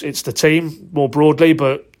 it's the team more broadly,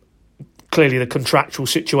 but clearly the contractual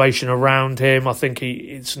situation around him. I think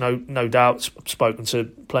it's no doubt. I've spoken to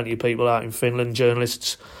plenty of people out in Finland,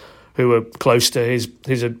 journalists who are close to his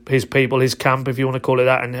people, his camp, if you want to call it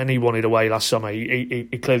that, and he wanted away last summer. He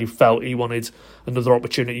clearly felt he wanted another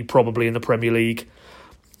opportunity, probably in the Premier League,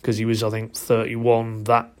 because he was, I think, 31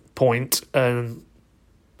 that point, and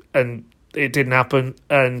it didn't happen.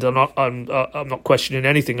 And I'm not questioning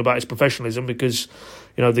anything about his professionalism, because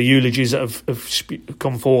the eulogies that have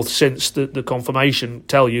come forth since the confirmation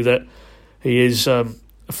tell you that he is a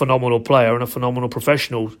phenomenal player and a phenomenal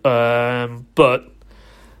professional. But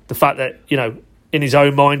the fact that, in his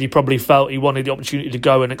own mind, he probably felt he wanted the opportunity to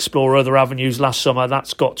go and explore other avenues last summer,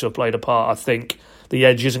 that's got to have played a part, I think. The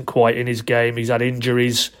edge isn't quite in his game. He's had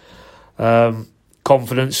injuries.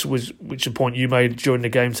 Confidence, which is a point you made during the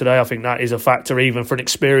game today. I think that is a factor, even for an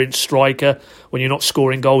experienced striker. When you're not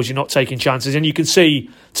scoring goals, you're not taking chances. And you can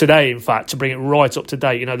see today, in fact, to bring it right up to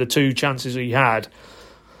date, the 2 chances he had,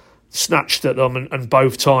 snatched at them, and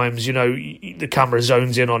both times, the camera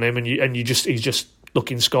zones in on him, and he's just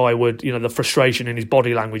looking skyward. The frustration in his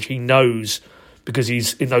body language, he knows, because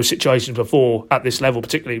he's in those situations before at this level,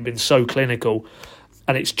 particularly, been so clinical.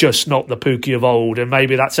 And it's just not the Pukki of old. And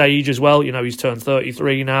maybe that's age as well. He's turned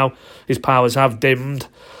 33 now. His powers have dimmed.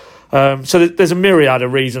 So there's a myriad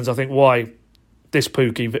of reasons, I think, why this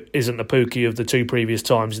Pukki isn't the Pukki of the 2 previous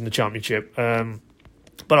times in the Championship.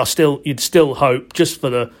 But you'd still hope, just for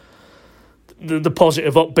the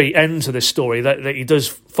positive, upbeat end to this story, that he does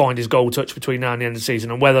find his goal touch between now and the end of the season.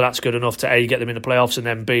 And whether that's good enough to A, get them in the playoffs, and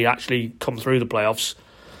then B, actually come through the playoffs,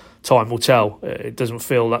 time will tell. It doesn't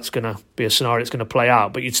feel that's going to be a scenario that's going to play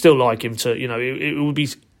out, but you'd still like him to, it would be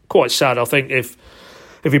quite sad, I think, if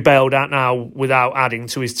he bailed out now without adding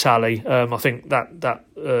to his tally. I think that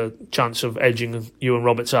chance of edging Ewan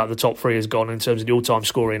Roberts out of the top 3 is gone in terms of the all-time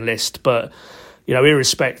scoring list. But,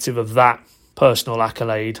 irrespective of that personal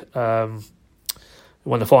accolade,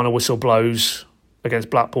 when the final whistle blows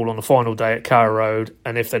against Blackpool on the final day at Carrow Road,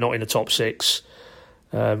 and if they're not in the top 6,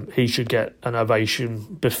 he should get an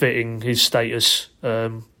ovation befitting his status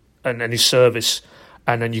and his service.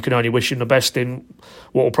 And then you can only wish him the best in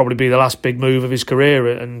what will probably be the last big move of his career,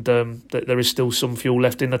 and that there is still some fuel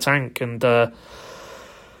left in the tank. And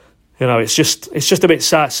it's just a bit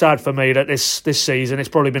sad for me that this season, it's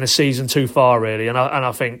probably been a season too far, really. And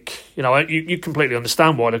I think you completely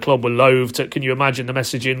understand why the club were loath to. Can you imagine the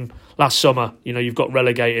messaging last summer? You've got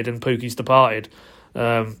relegated and Pukki's departed.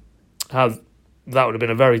 How that would have been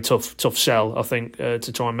a very tough sell, I think,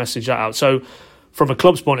 to try and message that out. So, from a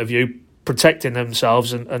club's point of view, protecting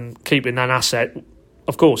themselves and keeping an asset,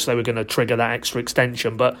 of course, they were going to trigger that extra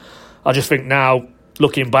extension. But I just think now,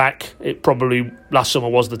 looking back, it probably last summer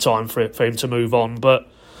was the time for him to move on. But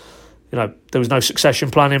there was no succession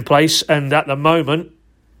plan in place, and at the moment,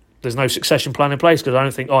 there's no succession plan in place, because I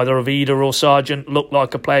don't think either Vida or Sargent look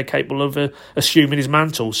like a player capable of assuming his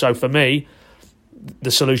mantle. So for me,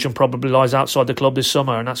 the solution probably lies outside the club this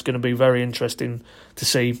summer, and that's going to be very interesting to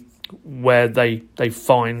see where they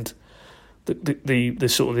find the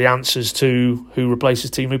sort of the answers to who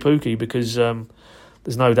replaces Teemu Pukki, because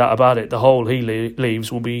there's no doubt about it. The hole he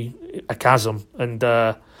leaves will be a chasm, and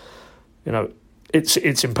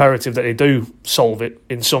it's imperative that they do solve it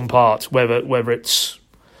in some part. Whether it's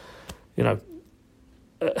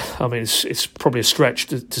it's probably a stretch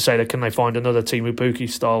to say that can they find another Timu Pukki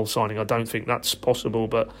style signing. I don't think that's possible,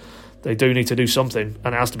 but they do need to do something,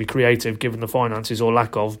 and it has to be creative given the finances or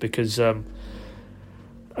lack of, because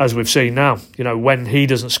as we've seen now, when he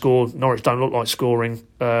doesn't score, Norwich don't look like scoring,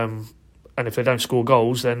 and if they don't score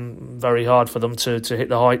goals, then very hard for them to hit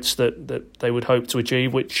the heights that they would hope to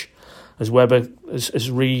achieve, which, as Webber has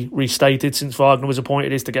restated since Wagner was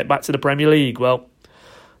appointed, is to get back to the Premier League. Well,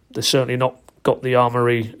 they're certainly not got the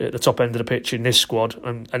armoury at the top end of the pitch in this squad,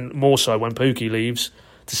 and more so when Pukki leaves,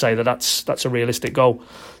 to say that's a realistic goal.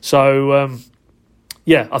 So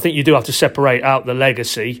I think you do have to separate out the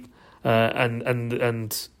legacy and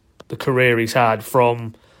the career he's had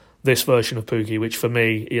from this version of Pukki, which for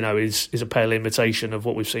me, is a pale imitation of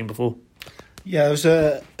what we've seen before. Yeah, there was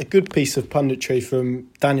a good piece of punditry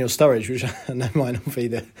from Daniel Sturridge, which I know might not be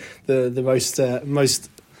the most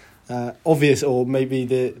obvious, or maybe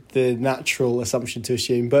the natural assumption to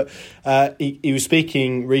assume, but he was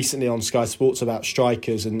speaking recently on Sky Sports about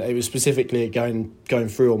strikers, and it was specifically going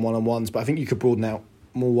through on one-on-ones, but I think you could broaden out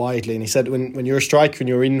more widely. And he said when you're a striker and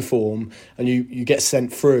you're in form and you get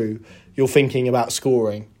sent through, you're thinking about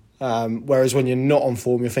scoring. Whereas when you're not on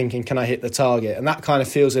form, you're thinking, can I hit the target? And that kind of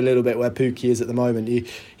feels a little bit where Pukki is at the moment.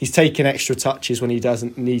 He's taking extra touches when he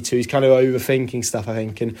doesn't need to. He's kind of overthinking stuff, I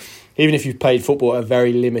think. And even if you've played football at a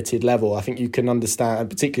very limited level, I think you can understand, and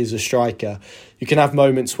particularly as a striker, you can have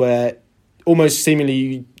moments where almost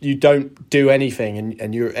seemingly you don't do anything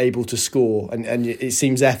and you're able to score, and it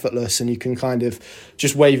seems effortless, and you can kind of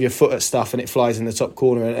just wave your foot at stuff and it flies in the top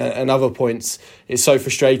corner, and other points it's so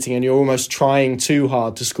frustrating and you're almost trying too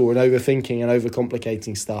hard to score and overthinking and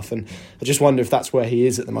overcomplicating stuff. And I just wonder if that's where he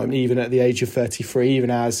is at the moment, even at the age of 33, even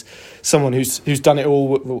as someone who's done it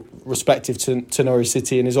all respective to Norwich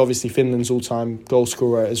City, and is obviously Finland's all-time goal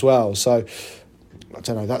scorer as well. So I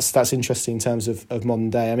don't know, that's interesting in terms of modern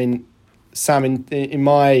day. I mean, Sam, in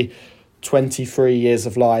my 23 years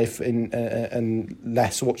of life and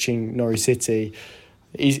less watching Norwich City,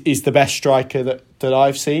 he's the best striker that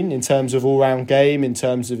I've seen in terms of all-round game, in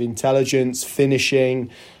terms of intelligence, finishing,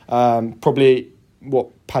 probably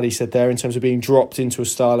what Paddy said there in terms of being dropped into a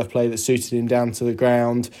style of play that suited him down to the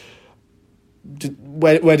ground.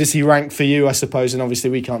 Where does he rank for you, I suppose? And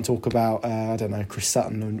obviously we can't talk about Chris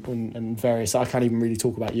Sutton and various. I can't even really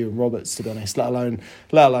talk about you and Roberts, to be honest, let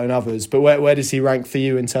alone others. But where does he rank for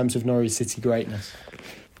you in terms of Norwich City greatness?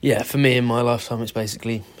 Yeah, for me in my lifetime it's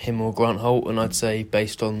basically him or Grant Holt, and I'd say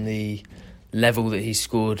based on the level that he's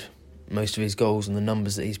scored most of his goals and the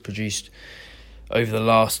numbers that he's produced over the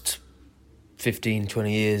last 15,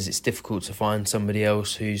 20 years, it's difficult to find somebody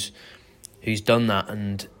else who's done that.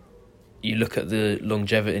 And you look at the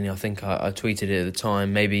longevity, and I think I tweeted it at the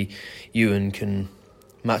time, maybe Ewan can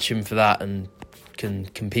match him for that and can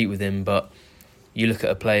compete with him, but you look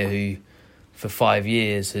at a player who for 5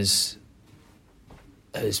 years has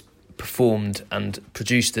performed and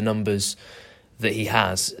produced the numbers that he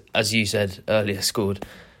has, as you said earlier, scored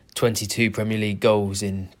 22 Premier League goals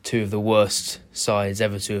in two of the worst sides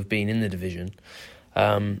ever to have been in the division.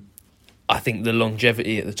 I think the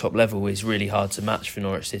longevity at the top level is really hard to match for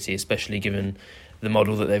Norwich City, especially given the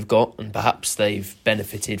model that they've got, and perhaps they've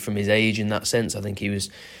benefited from his age in that sense. I think he was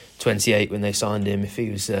 28 when they signed him. If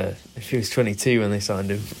he was 22 when they signed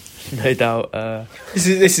him, no doubt.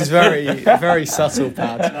 This is very very subtle,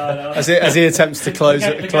 Pad. No. As he attempts to close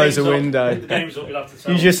a window. The game's up, you'll have to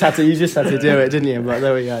tell. You just had to do it, didn't you? But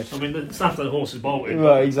there we go. I mean, it's after the horse is bolted.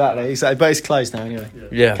 Well, exactly. But it's closed now anyway.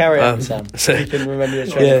 Yeah. Carry on, Sam. So you can remember your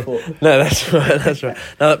train of thought. No, that's right.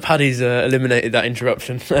 Now that Paddy's eliminated that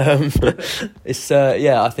interruption, it's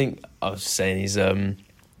I think I was just saying he's in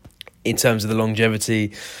terms of the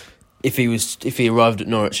longevity. If he arrived at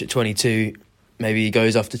Norwich at 22, maybe he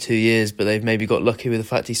goes after 2 years, but they've maybe got lucky with the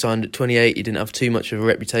fact he signed at 28. He didn't have too much of a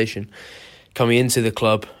reputation coming into the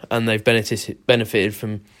club, and they've benefited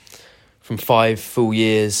from 5 full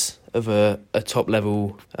years of a top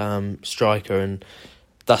level striker, and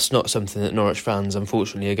that's not something that Norwich fans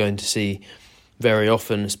unfortunately are going to see very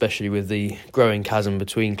often, especially with the growing chasm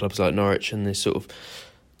between clubs like Norwich and this sort of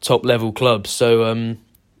top level clubs. So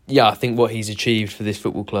I think what he's achieved for this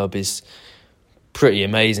football club is pretty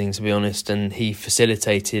amazing, to be honest, and he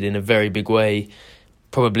facilitated in a very big way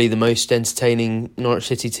probably the most entertaining Norwich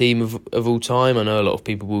City team of all time. I know a lot of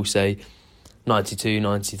people will say 92,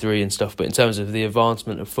 93 and stuff, but in terms of the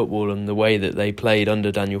advancement of football and the way that they played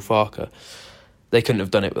under Daniel Farke, they couldn't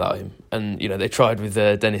have done it without him. And they tried with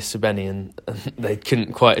Dennis Sebeni and they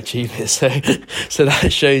couldn't quite achieve it. So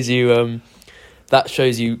that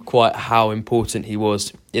shows you quite how important he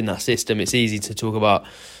was in that system. It's easy to talk about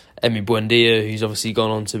Emi Buendia, who's obviously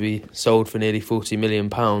gone on to be sold for nearly £40 million,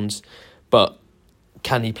 but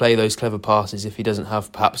can he play those clever passes if he doesn't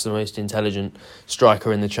have perhaps the most intelligent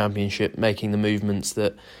striker in the Championship making the movements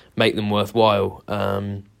that make them worthwhile?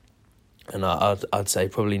 And I'd say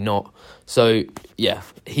probably not. So, yeah,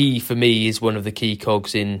 he, for me, is one of the key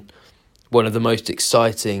cogs in one of the most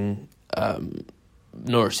exciting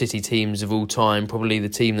Norwich City teams of all time, probably the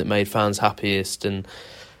team that made fans happiest. And,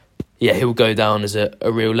 yeah, he'll go down as a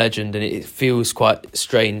real legend. And it feels quite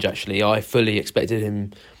strange, actually. I fully expected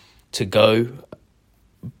him to go.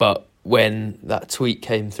 But when that tweet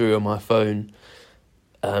came through on my phone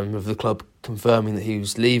of the club confirming that he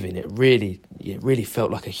was leaving, it really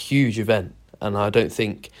felt like a huge event. And I don't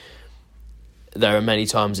think there are many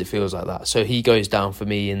times it feels like that. So he goes down for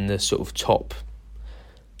me in the sort of top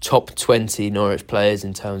 20 Norwich players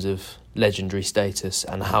in terms of legendary status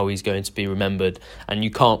and how he's going to be remembered. And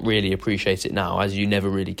you can't really appreciate it now, as you never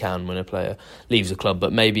really can when a player leaves a club.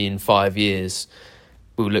 But maybe in 5 years,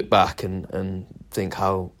 we'll look back and think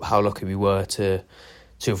how lucky we were to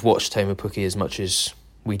have watched Teemu Pukki as much as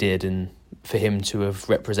we did, and for him to have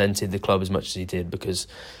represented the club as much as he did, because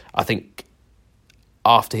I think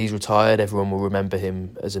after he's retired, everyone will remember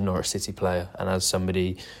him as a Norwich City player and as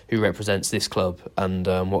somebody who represents this club. And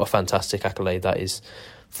what a fantastic accolade that is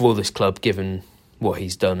for this club, given what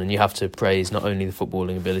he's done. And you have to praise not only the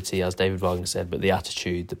footballing ability, as David Wagner said, but the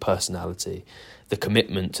attitude, the personality, the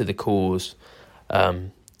commitment to the cause.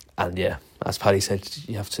 And yeah, as Paddy said,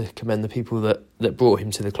 you have to commend the people that brought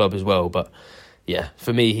him to the club as well. But yeah,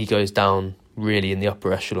 for me, he goes down really in the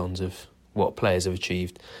upper echelons of what players have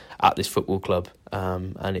achieved at this football club.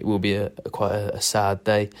 And it will be quite a sad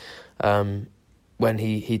day when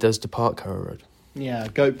he does depart Carrow Road. Yeah,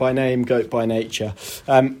 goat by name, goat by nature.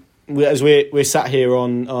 As we're sat here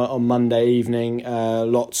on Monday evening,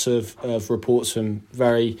 lots of reports from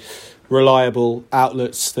very reliable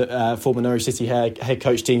outlets that former Norwich City head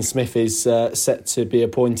coach Dean Smith is set to be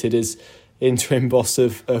appointed as interim boss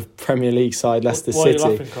of Premier League side Leicester City. Why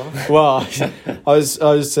are you laughing, Connor? Well, I was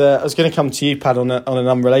going to come to you, Pad, on an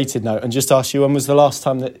unrelated note, and just ask you, when was the last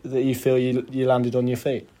time that you feel you landed on your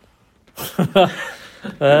feet?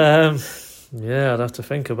 Yeah, I'd have to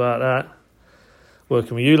think about that.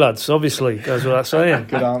 Working with you lads, obviously, goes without saying.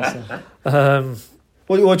 Good answer. I'll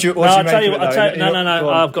tell you. No.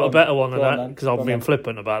 I've got a better one than that, because I've been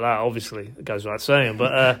flippant about that. Obviously, it goes without saying.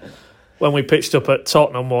 But when we pitched up at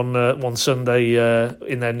Tottenham one Sunday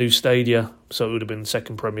in their new stadia, so it would have been the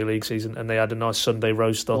second Premier League season, and they had a nice Sunday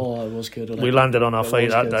roast on. Oh, it was good. We landed on our feet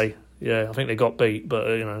that day. Yeah, I think they got beat,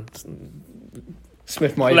 but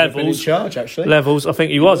Smith might have been in charge, actually. Levels, I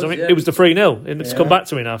think he was. I mean, it was the 3-0. It's come back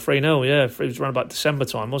to me now, 3-0, yeah. It was around about December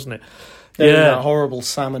time, wasn't it? They were in that horrible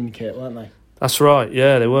salmon kit, weren't they? That's right,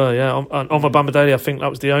 yeah, they were, yeah. On Bambadeli, I think that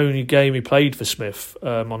was the only game he played for Smith,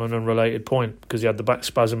 on an unrelated point, because he had the back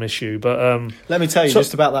spasm issue. But let me tell you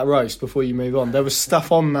just about that roast before you move on. There was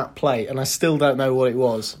stuff on that plate, and I still don't know what it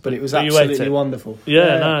was, but it was absolutely wonderful.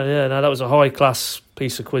 No, that was a high-class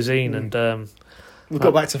piece of cuisine, and... we've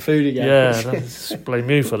got back to food again. Yeah, blame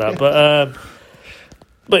you for that.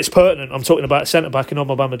 But it's pertinent. I'm talking about centre-back in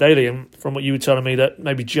Omar Daly, and from what you were telling me, that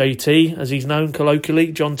maybe JT, as he's known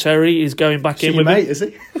colloquially, John Terry, is going back in with mate, him. Is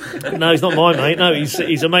he? No, he's not my mate. No,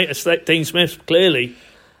 he's a mate of Dean Smith, clearly.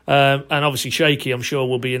 And obviously Shaky, I'm sure,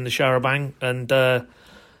 will be in the Sharabang. And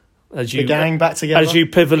the gang back together. As you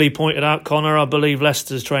pivotally pointed out, Connor, I believe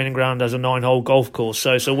Leicester's training ground has a 9-hole golf course,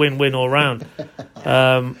 so it's a win-win all round.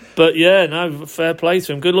 But yeah, no, fair play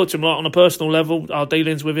to him. Good luck to him. Like, on a personal level, our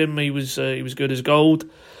dealings with him, he was good as gold.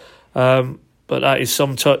 But that is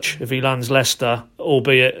some touch if he lands Leicester,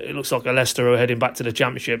 albeit it looks like a Leicester are heading back to the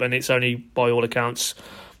Championship, and it's only, by all accounts,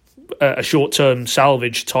 a short-term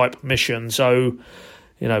salvage type mission. So,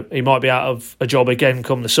 he might be out of a job again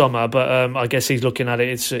come the summer, but I guess he's looking at it,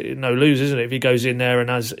 it's no lose, isn't it? If he goes in there and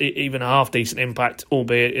has even a half-decent impact,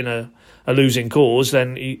 albeit in a losing cause,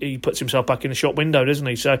 then he puts himself back in the shop window, doesn't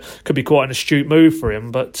he? So could be quite an astute move for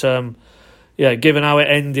him. But, given how it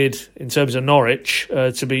ended in terms of Norwich,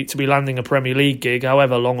 to be landing a Premier League gig,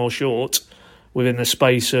 however long or short, within the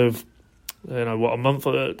space of, a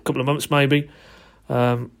couple of months maybe,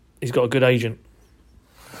 he's got a good agent.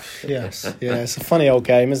 Yes, it's a funny old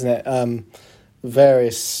game, isn't it?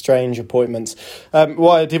 Various strange appointments.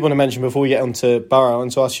 What I did want to mention before we get on to Barrow, I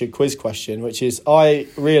want to ask you a quiz question, which is, I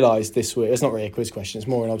realised this week, it's not really a quiz question, it's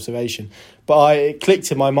more an observation, but it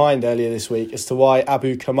clicked in my mind earlier this week as to why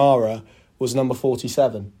Abu Kamara was number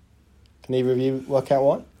 47. Can either of you work out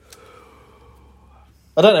why?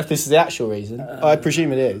 I don't know if this is the actual reason. I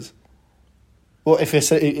presume it is. What if I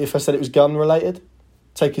said it was gun related?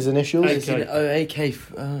 Take his initials. AK.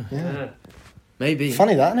 Yeah. Maybe.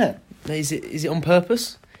 Funny that, isn't it? Is it on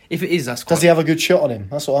purpose? If it is, that's quite... Does he have a good shot on him?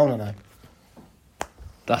 That's what I want to know.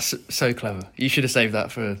 That's so clever. You should have saved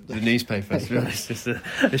that for the newspaper, to be honest. It's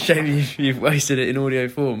a shame you've wasted it in audio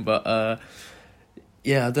form. But,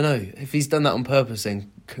 yeah, I don't know. If he's done that on purpose,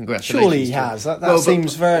 then congratulations. Surely he has. That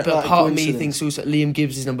seems very... But part of me thinks also Liam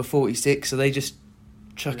Gibbs is number 46, so they just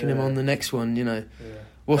chucking him on the next one, you know. Yeah.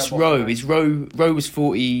 What's Rowe? Rowe was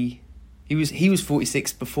 40... He was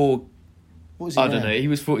 46 before... What was he I don't know. He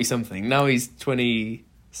was 40-something. Now he's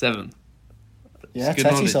 27. Yeah,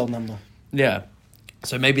 Tetty's old number. Yeah.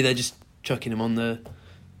 So maybe they're just chucking him on the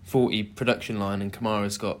 40 production line and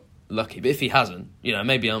Kamara's got lucky. But if he hasn't, you know,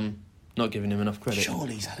 maybe I'm not giving him enough credit.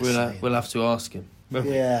 Surely he's had a say. We'll have to ask him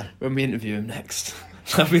when we interview him next.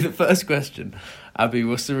 That'll be the first question. Abby,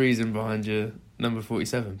 what's the reason behind your number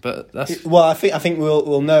 47? But that's... Well, I think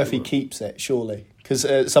we'll know if he keeps it, surely. Because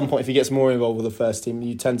at some point, if he gets more involved with the first team,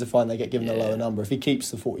 you tend to find they get given a lower number. If he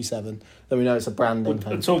keeps the 47, then we know it's a branding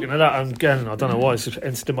thing. Talking of that, again, I don't know why it's just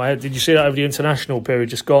entered in my head. Did you see that over the international period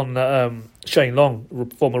just gone? Shane Long,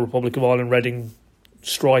 former Republic of Ireland Reading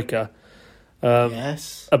striker,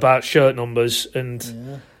 yes, about shirt numbers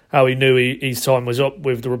and how he knew his time was up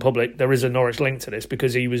with the Republic. There is a Norwich link to this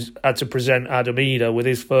because he had to present Adam Eder with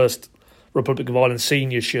his first Republic of Ireland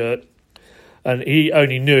senior shirt. And he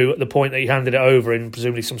only knew at the point that he handed it over in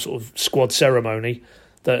presumably some sort of squad ceremony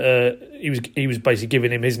that he was basically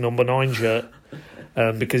giving him his number 9 shirt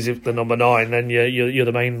because if the number 9, then you're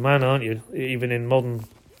the main man, aren't you? Even in modern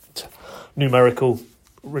numerical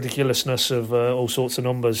ridiculousness of all sorts of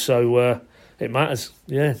numbers, so it matters.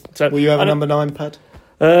 Yeah. So, will you have a number 9 pad?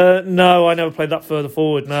 No, I never played that further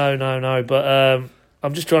forward. No. But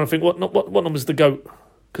I'm just trying to think what number's the GOAT.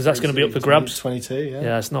 Because that's going to be up for grabs. 22, yeah.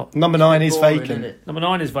 Yeah, it's not. Number 9 is vacant. Number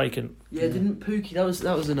 9 is vacant. Yeah, didn't Pookie...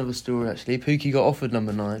 That was another story, actually. Pookie got offered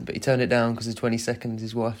number 9, but he turned it down because the 22nd is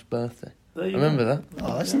his wife's birthday. I remember that.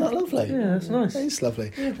 Oh, isn't that lovely? Yeah, that's nice. It's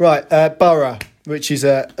lovely. Yeah. Right, Borough, which is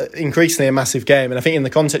increasingly a massive game. And I think in the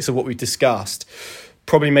context of what we've discussed,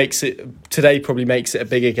 probably makes it a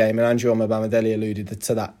bigger game. And Andrew Omobamidele alluded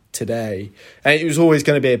to that today. And it was always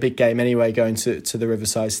going to be a big game anyway, going to the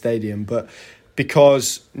Riverside Stadium. But...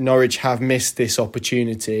 because Norwich have missed this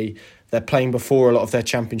opportunity, they're playing before a lot of their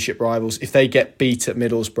championship rivals. If they get beat at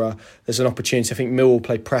Middlesbrough, there's an opportunity. I think Millwall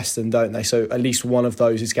play Preston, don't they? So at least one of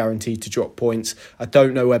those is guaranteed to drop points. I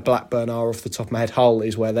don't know where Blackburn are off the top of my head. Hull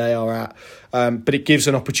is where they are at. But it gives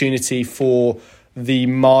an opportunity for the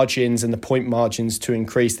margins and the point margins to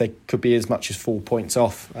increase. They could be as much as 4 points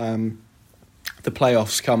off. The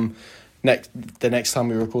playoffs come the next time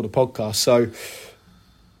we record a podcast. So...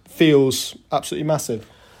 feels absolutely massive.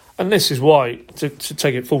 And this is why, to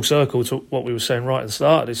take it full circle to what we were saying right at the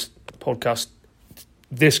start of this podcast,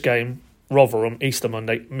 this game, Rotherham, Easter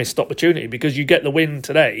Monday, missed opportunity because you get the win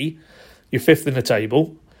today, you're 5th in the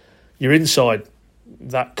table, you're inside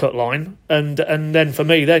that cut line, and then for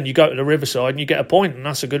me, then you go to the Riverside and you get a point, and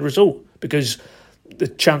that's a good result because the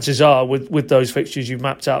chances are with those fixtures you've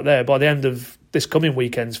mapped out there, by the end of this coming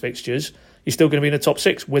weekend's fixtures, you're still going to be in the top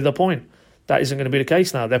 6 with a point. That isn't going to be the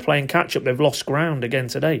case now. They're playing catch-up. They've lost ground again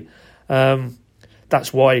today.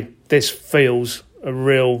 That's why this feels a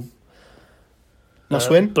real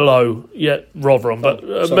must-win blow. Yeah, Rotherham. But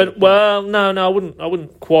no, I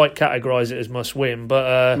wouldn't quite categorise it as must-win.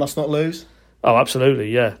 But must not lose. Oh, absolutely.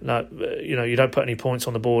 Yeah. No, you don't put any points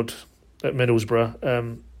on the board at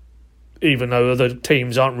Middlesbrough. Even though other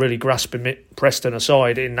teams aren't really grasping it, Preston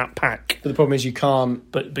aside in that pack. But the problem is you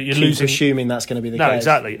can't but you're losing, assuming that's going to be the case. No,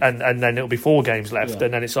 exactly. And then it'll be 4 games left,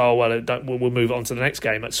 and then it's, we'll move on to the next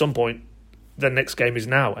game. At some point, the next game is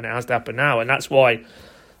now, and it has to happen now. And that's why,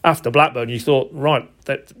 after Blackburn, you thought, right,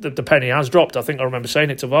 that the penny has dropped. I think I remember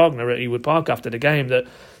saying it to Wagner at Ewood Park after the game, that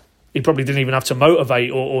he probably didn't even have to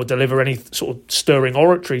motivate or deliver any sort of stirring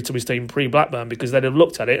oratory to his team pre-Blackburn, because they'd have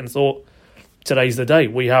looked at it and thought, today's the day.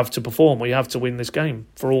 We have to perform. We have to win this game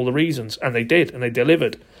for all the reasons. And they did, and they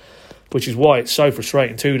delivered, which is why it's so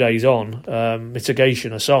frustrating 2 days on,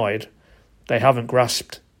 mitigation aside, they haven't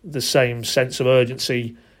grasped the same sense of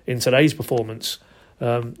urgency in today's performance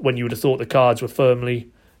when you would have thought the cards were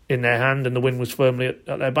firmly in their hand and the win was firmly at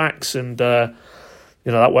their backs. And, that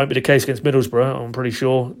won't be the case against Middlesbrough. I'm pretty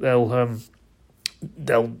sure they'll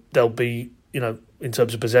be, in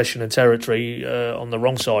terms of possession and territory on the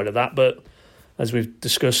wrong side of that. But as we've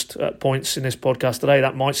discussed at points in this podcast today,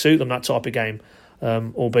 that might suit them, that type of game.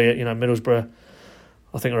 Albeit, Middlesbrough,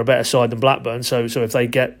 I think are a better side than Blackburn. So if they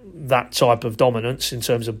get that type of dominance in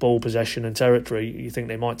terms of ball possession and territory, you think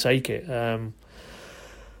they might take it.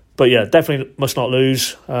 But yeah, definitely must not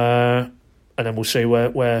lose. And then we'll see where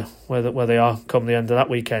they are come the end of that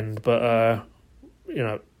weekend. But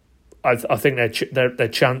I think their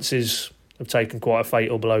chances have taken quite a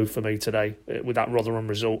fatal blow for me today with that Rotherham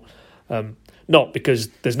result. Not because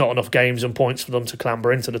there's not enough games and points for them to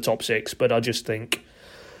clamber into the top 6, but I just think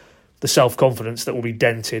the self-confidence that will be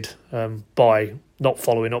dented by not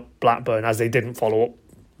following up Blackburn as they didn't follow up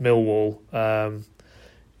Millwall.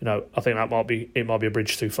 I think that might be a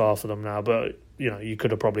bridge too far for them now. But you could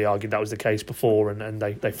have probably argued that was the case before, and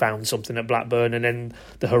they found something at Blackburn, and then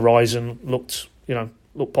the horizon looked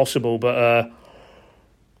possible. But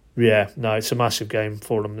it's a massive game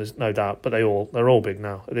for them. There's no doubt. But they're all big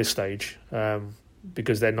now at this stage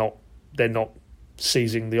because they're not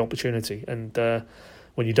seizing the opportunity. And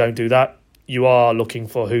when you don't do that, you are looking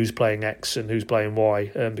for who's playing X and who's playing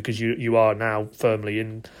Y, because you are now firmly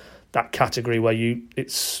in that category where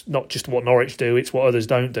it's not just what Norwich do, it's what others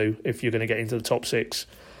don't do if you're going to get into the top 6.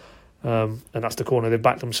 And that's the corner they've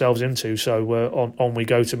backed themselves into. So on we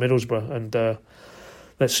go to Middlesbrough, and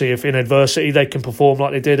let's see if in adversity they can perform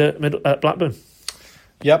like they did at Blackburn.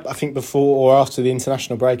 Yep, I think before or after the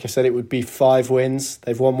international break I said it would be 5 wins.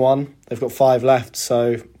 They've won 1. They've got 5 left.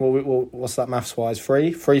 So what's that maths wise?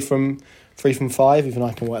 3 from 5. Even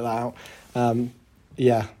I can work that out.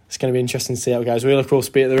 It's going to be interesting to see how it goes. We'll of course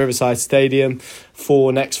be at the Riverside Stadium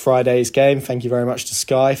for next Friday's game. Thank you very much to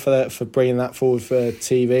Sky for bringing that forward for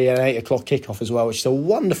TV, and an 8 o'clock kickoff as well, which is a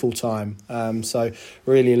wonderful time. So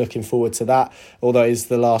really looking forward to that. Although it is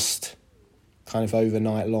the last kind of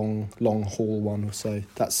overnight long haul one, so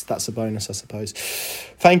that's a bonus, I suppose.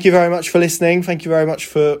 Thank you very much for listening. Thank you very much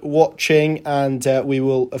for watching, and we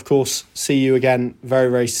will of course see you again very,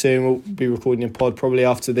 very soon. We'll be recording a pod probably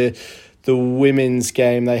after the women's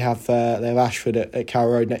game. They have Ashford at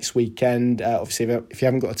Carrow Road next weekend. Obviously, if you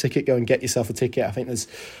haven't got a ticket, go and get yourself a ticket. I think there's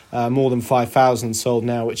more than 5,000 sold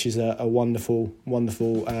now, which is a wonderful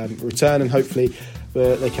return, and hopefully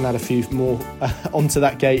they can add a few more onto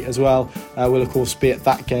that gate as well. We'll of course be at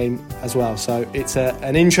that game as well. So it's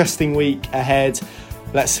an interesting week ahead.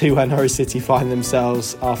 Let's see where Norwich City find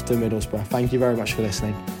themselves after Middlesbrough. Thank you very much for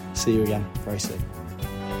listening. See you again very soon.